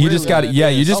 Oh, you really? just got to, Yeah,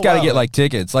 you just oh, got to wow. get like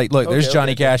tickets. Like, look, there's Okay,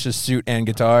 Johnny okay. Cash's suit and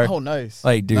guitar. Oh, nice.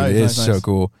 Like, dude, Nice, it's nice, so nice.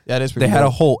 cool. Yeah, that's pretty They had a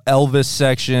dope. whole Elvis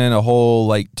section, a whole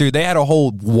like, dude, they had a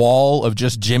whole wall of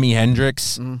just Jimi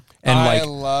Hendrix, and I like,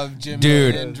 love Jimi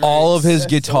dude, Hendrix. all of his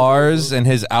That's so guitars cool. and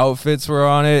his outfits were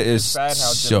on it. Is Sad how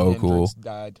Jimi so Hendrix cool.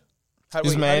 died. How-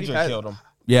 His wait, manager how- killed him.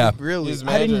 Yeah. Really? His I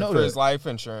manager didn't know for his that. life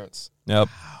insurance. Yep.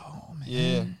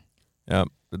 Yeah. Yep.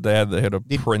 They had a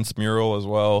Prince mural as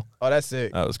well. Oh, that's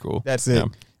sick. That was cool. That's it. Yeah.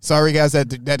 Sorry, guys,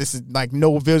 that is like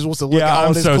no visuals to look at all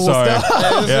I'm this so cool sorry.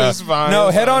 stuff. This is fine. No,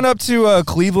 It's head fine. on up to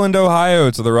Cleveland,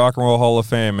 Ohio, to the Rock and Roll Hall of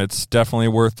Fame. It's definitely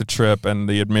worth the trip, and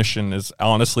the admission is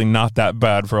honestly not that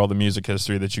bad for all the music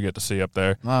history that you get to see up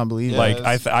there. I believe Yeah. Like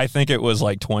it's- I think it was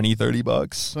like $20-$30.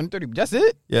 2030. That's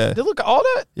it. Yeah, They look at all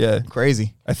that. yeah.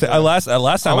 Crazy. Last I time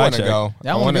I want to checked, go.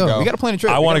 I want to go. We got to plan a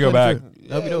trip. I We wanna gotta go plan a back. trip.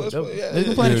 That'd be Yeah, dope. let's- Dope. yeah,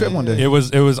 Let's plan a trip one day. it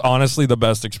was honestly the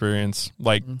best experience.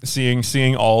 Like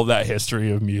seeing all that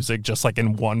history of music just like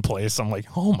in one place. I'm like,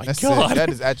 oh my That's god. sick. That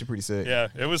is actually pretty sick. Yeah,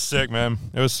 it was sick, man.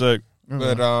 It was sick.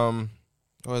 But what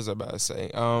was I about to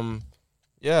say?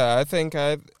 Yeah, I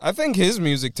think his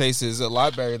music taste is a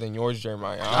lot better than yours,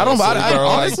 Jeremiah. I don't- honestly, bro.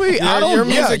 honestly, I don't- Your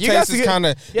yeah, music you got taste to is get- kind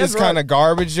of Yes, right.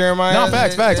 garbage, Jeremiah. No,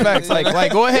 facts.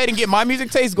 Like, go ahead and get my music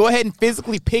taste. Go ahead and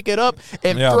physically pick it up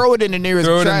and Yeah. throw it in the nearest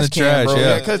Throw it in trash the can, trash, bro.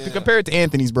 yeah. Because compare it to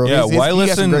Anthony's, bro. Yeah, His- why he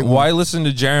got some great ones. Why listen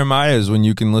to Jeremiah's when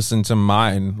you can listen to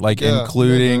mine? Like Yeah.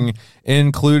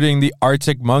 including the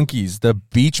Arctic Monkeys, the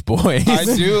Beach Boys.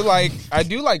 I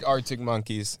do like Arctic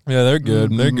Monkeys. Yeah, they're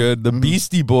good. They're good. The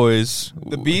Beastie Boys,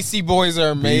 The Beastie Boys are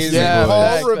amazing. Yeah, Paul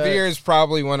facts, Revere is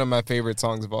probably one of my favorite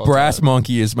songs of all Brass time.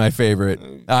 Monkey is my favorite.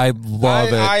 I love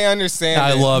it. I understand.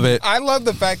 I love it. I love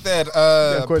the fact that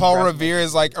of course, Paul Brass Revere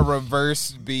is like a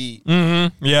reverse beat. Yeah,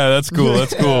 that's cool.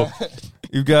 That's cool.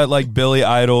 You've got like Billy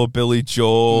Idol, Billy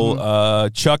Joel,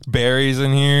 Chuck Berry's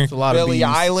in here. It's a lot of Billie bees.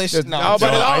 Eilish? There's- No,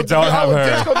 I don't have I was her.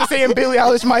 just going to say Billie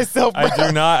Eilish myself, bro. I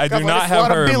do not Got, like, a have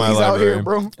lot of her in my Billies out library. here,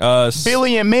 bro. S-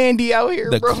 Billy and Mandy out here,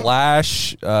 The bro.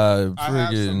 Clash, have some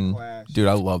friggin' Clash. dude,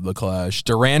 I love the Clash.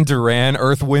 Duran Duran,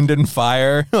 Earth, Wind and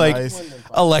Fire, like Nice.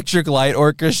 Electric Light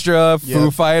Orchestra, Foo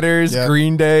Yep. Fighters, Yep.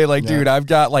 Green Day, like Yep. dude, I've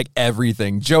got like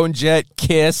everything. Joan Jett,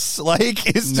 Kiss, like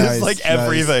it's just Nice, like nice.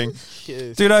 everything.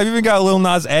 Dude, I've even got Lil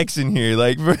Nas X in here,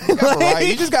 like, Variety.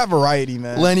 You just got variety,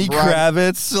 man. Lenny Variety.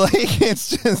 Kravitz, like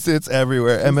it's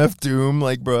everywhere. MF Doom,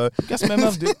 like, bro. Got some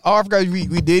MF. Oh, I forgot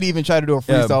we did even try to do a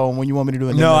freestyle when you want me to do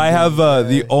it. No, I have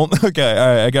the only. Okay, all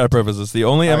right, I gotta preface this. The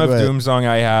only All right, MF go ahead. Doom song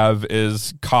I have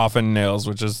is "Coffin Nails,"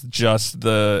 which is just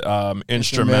the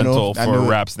instrumental I for knew it.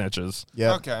 Rap Snitches.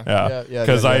 Yeah. Okay. Yeah, Yeah,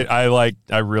 because yeah.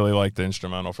 I really like the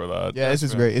instrumental for that. Yeah, this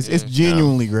is fair. great. It's Yeah.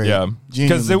 genuinely great. Yeah,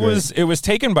 because Genuinely it was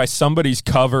taken by somebody's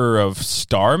cover of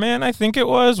Starman, I think it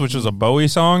was, which was a Bowie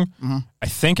song. Mm-hmm. I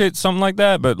think it's something like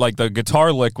that, but like the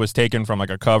guitar lick was taken from like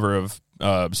a cover of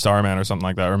Starman or something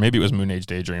like that, or maybe it was Moon Age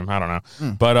Daydream. I don't know,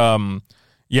 Hmm. but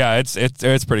yeah,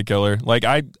 it's pretty killer. Like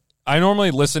I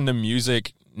normally listen to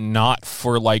music not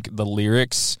for like the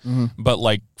lyrics, but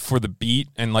like for the beat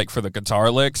and like for the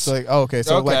guitar licks. So like, like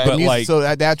the But music, like- so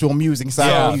the actual music side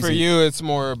of music. For you, it's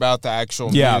more about the actual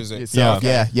Yeah. music. itself.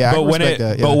 Yeah. I But can when respect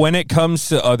that. Yeah. but when it comes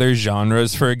to other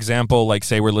genres, for example, like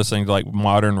say we're listening to like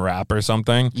modern rap or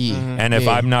something, and if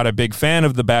Yeah. I'm not a big fan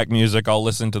of the back music, I'll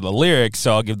listen to the lyrics.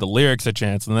 So I'll give the lyrics a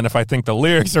chance, and then if I think the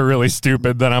lyrics are really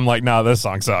stupid, then I'm like, nah, this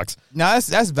song sucks. No,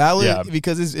 that's valid Yeah.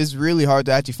 because it's really hard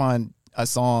to actually find a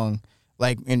song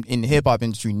like in the hip hop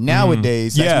industry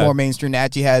nowadays that's Yeah. more mainstream that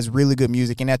actually has really good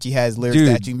music and actually has lyrics Dude,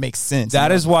 that actually make sense.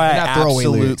 That is why I They're not throwaway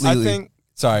lyrics. absolutely. I think.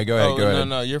 Sorry, go ahead. Oh, go ahead.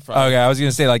 no, you're fine. Okay, I was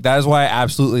gonna say like that is why I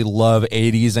absolutely love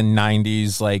 80s and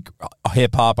 90s like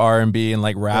hip hop, R&B, and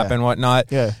like rap Yeah. and whatnot.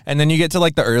 Yeah. And then you get to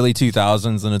like the early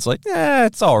 2000s and it's like,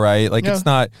 it's all right. Like Yeah. it's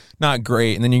not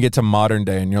great. And then you get to modern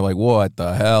day and you're like, what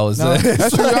the hell is No, this?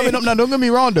 that's true. I mean, no, don't get me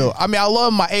wrong though. I mean, I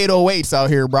love my 808s out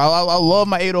here, bro. I love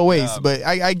my 808s, but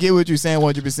I get what you're saying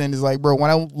 100%. Is like, bro, when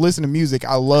I listen to music,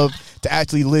 I love to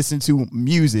actually listen to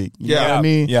music. You know what I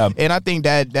mean? Yeah. And I think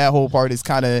that whole part is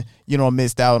kind of,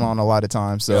 missed out on a lot of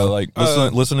times. Yeah, So, like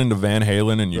listening to Van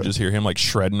Halen and you just hear him like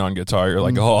shredding on guitar. You're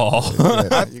like,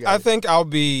 I think I'll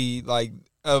be like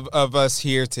of us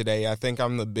here today. I think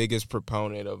I'm the biggest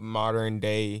proponent of modern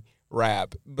day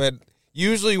rap. But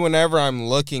usually, whenever I'm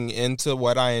looking into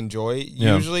what I enjoy,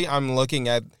 usually I'm looking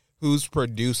at who's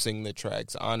producing the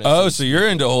tracks. Honestly, oh, so you're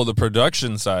into all the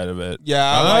production side of it?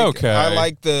 yeah, Okay. I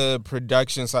like the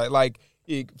production side. Like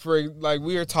we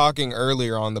were talking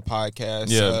earlier on the podcast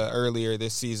earlier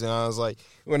this season. I was like,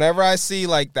 whenever I see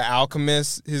like The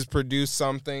Alchemist has produced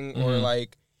something or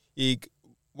like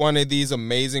one of these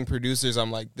amazing producers,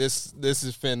 I'm like, this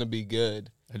is finna be good.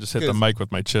 I just hit the mic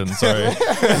with my chin. Sorry.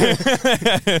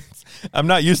 I'm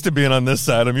not used to being on this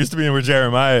side. I'm used to being where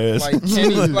Jeremiah is. Like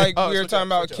Kenny, like we were switch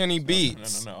talking up, about Kenny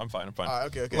Beats. No, I'm fine.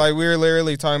 okay. Like we were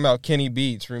literally talking about Kenny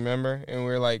Beats, remember? And we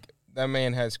were like, that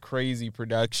man has crazy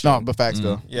production. No, but facts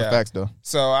though. Yeah. But facts though.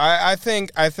 So I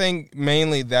think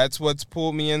mainly that's what's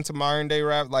pulled me into modern day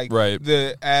rap. Like Right.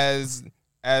 as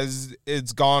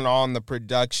it's gone on, the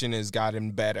production has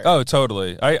gotten better. Oh,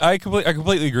 totally. I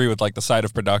completely agree with like the side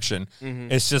of production.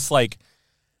 It's just like,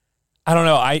 I don't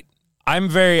know. I'm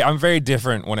very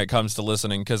different when it comes to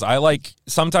listening because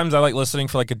sometimes I like listening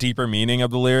for like a deeper meaning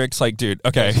of the lyrics. Like, dude,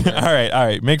 okay, all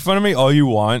right, make fun of me all you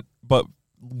want, but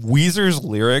Weezer's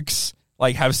lyrics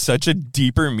like have such a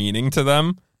deeper meaning to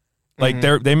them. Like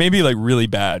they may be like really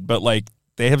bad, but like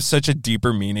they have such a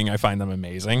deeper meaning. I find them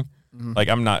amazing. Like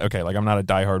I'm not a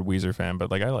diehard Weezer fan,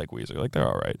 but like I like Weezer. Like they're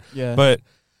all right. Yeah. But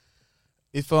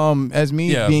If as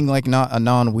me Yeah. being like not a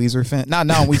non-Weezer fan, not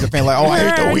non-Weezer fan, like I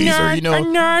hate the Weezer,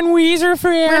 A non-Weezer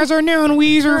fan. As a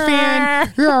non-Weezer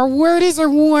fan, what is a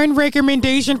one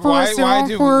recommendation for a song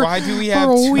why do we have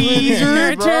for two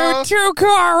Weezer? bro? Two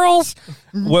Carls.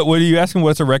 what are you asking?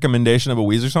 What's a recommendation of a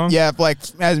Weezer song? Yeah, like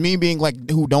as me being like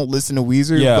who don't listen to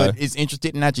Weezer, Yeah. but is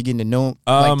interested in actually getting to know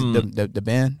like the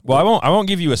band. Well, I won't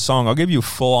give you a song. I'll give you a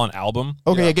full on album.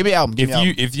 Okay, yeah, give me an album. Give me an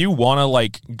album. If you want to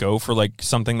like go for like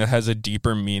something that has a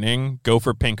deeper meaning, go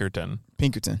for Pinkerton.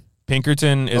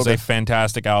 Pinkerton is Okay. a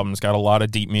fantastic album. It's got a lot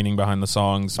of deep meaning behind the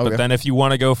songs. Okay. But then if you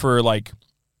want to go for like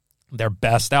their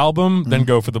best album, Mm-hmm. then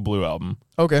go for the Blue Album.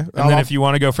 Okay, And then if you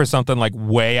want to go for something like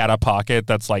way out of pocket,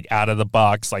 that's like out of the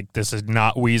box, like this is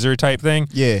not Weezer type thing.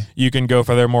 yeah, You can go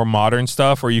for their more modern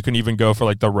stuff, or you can even go for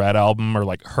like the Red Album or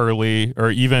like Hurley or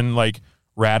even like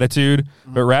Ratitude.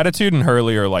 But Ratitude and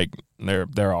Hurley are like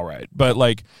they're all right. But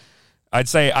like I'd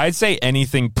say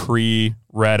anything pre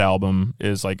Red Album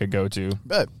is like a go to.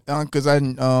 but because I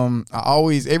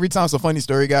always every time. So funny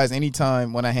story, guys.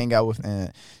 Anytime when I hang out with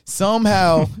Ant, some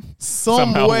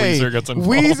Somehow way Weezer gets involved.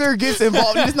 Weezer gets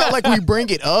involved. It's not like we bring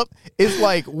it up. It's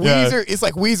like Weezer. It's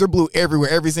like Weezer Blue everywhere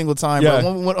every single time. Yeah.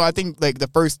 But when I think like the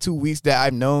first 2 weeks that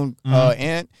I've known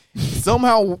Ant,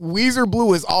 somehow Weezer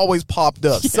Blue has always popped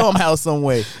up somehow, some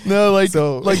way. No, like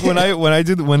So- like when I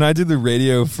did the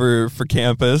radio for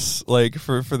campus, like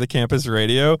for the campus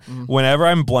radio, whenever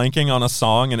I'm blanking on a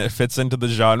song and it fits into the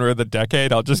genre of the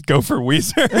decade, I'll just go for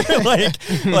Weezer.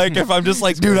 like if I'm just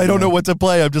like, dude, I don't know what to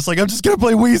play, I'm just gonna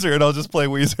play Weezer, and I'll just play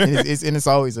Weezer. And it's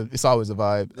always a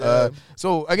vibe.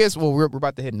 So I guess we're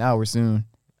about to hit an hour soon.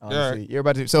 Honestly. You're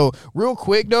about to. So real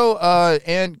quick though,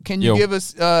 and can you give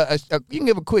us you can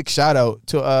give a quick shout out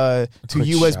to quick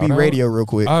USB shout-out? radio real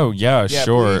quick. Oh yeah, Yeah,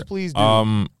 sure. please do.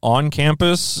 On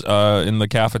campus, in the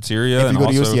cafeteria, If you and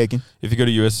go to also USC Aiken. if you go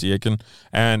to USC Aiken,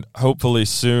 and hopefully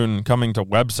soon coming to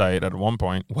website at one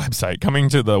point, coming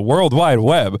to the World Wide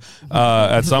Web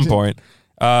at some point.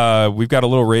 We've got a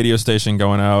little radio station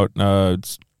going out.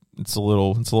 It's it's a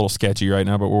little sketchy right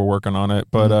now, but we're working on it.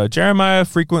 But Jeremiah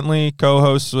frequently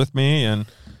co-hosts with me, and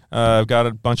I've got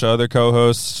a bunch of other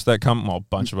co-hosts that come. Well, a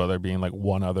bunch of other being like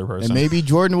one other person. And maybe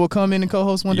Jordan will come in and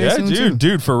co-host one day soon too.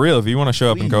 Dude, for real. If you want to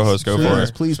show up and co-host, go for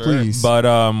it. Please. But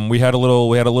we had a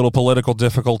little political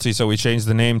difficulty, so we changed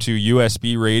the name to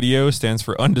USB Radio. Stands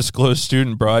for Undisclosed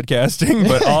Student Broadcasting.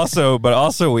 But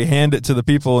also we hand it to the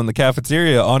people in the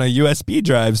cafeteria on a USB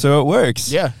drive, so it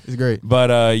works. Yeah, it's great.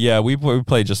 But we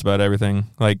play just about everything.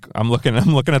 Like I'm looking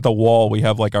at the wall. We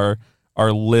have like our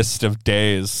list of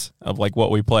days of like what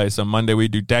we play. So Monday we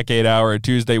do Decade Hour,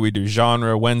 Tuesday we do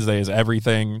Genre, Wednesday is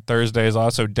everything, Thursday is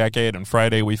also Decade, and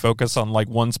Friday we focus on like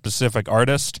one specific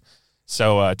artist.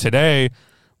 So today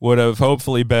would have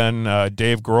hopefully been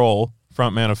Dave Grohl,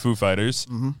 frontman of Foo Fighters.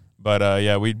 Mm-hmm. But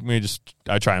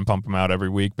I try and pump him out every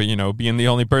week. But being the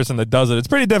only person that does it, it's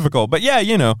pretty difficult. But yeah,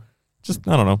 just,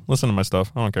 I don't know, listen to my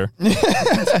stuff. I don't care.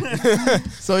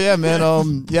 So yeah, man.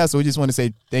 So we just want to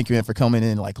say thank you, man, for coming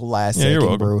in like last second, you're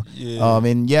welcome. bro. Yeah.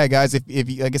 And yeah, guys, if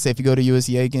you, like I said, if you go to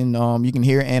USC Aiken, you can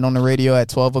hear Ann on the radio at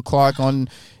 12 o'clock on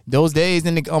those days.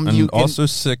 And you also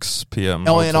 6 p.m.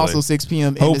 Oh, and also 6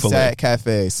 p.m. in the SAT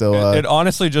Cafe. So it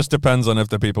honestly just depends on if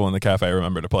the people in the cafe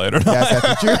remember to play it or not. That's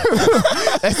actually true.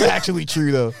 That's actually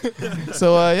true, though.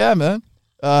 So yeah, man.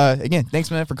 Again, thanks,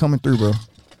 man, for coming through, bro.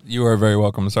 You are very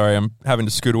welcome. Sorry, I'm having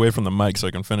to scoot away from the mic so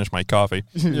I can finish my coffee.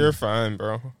 You're fine,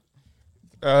 bro.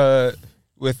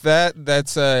 With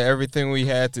that's everything we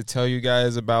had to tell you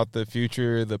guys about the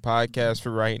future of the podcast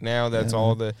for right now. That's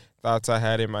all the thoughts I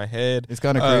had in my head. It's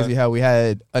kind of crazy how we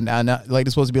had like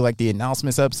it's supposed to be like the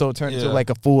announcements episode turned into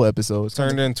like a full episode.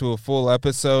 Turned into a full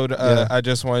episode. I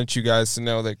just wanted you guys to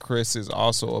know that Chris is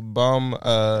also a bum.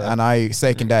 And I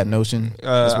second that notion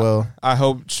as well. I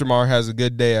hope Shamar has a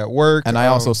good day at work. And I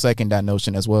also second that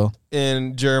notion as well.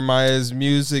 And Jeremiah's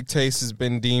music taste has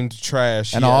been deemed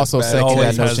trash. And I also second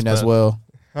that notion as well.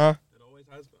 Huh? It always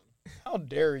has been. How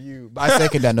dare you? I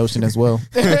second that notion as well.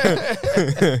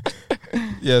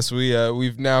 Yes,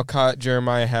 we've now caught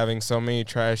Jeremiah having so many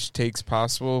trash takes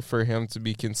possible for him to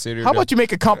be considered. How about you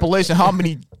make a compilation? How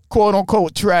many quote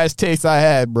unquote trash takes I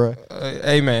had, bro?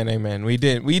 Amen. We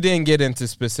didn't get into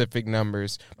specific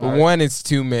numbers, but one is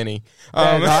too many.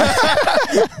 All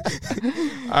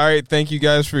right, thank you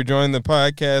guys for joining the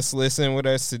podcast. Listen with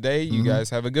us today. You guys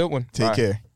have a good one. Take care.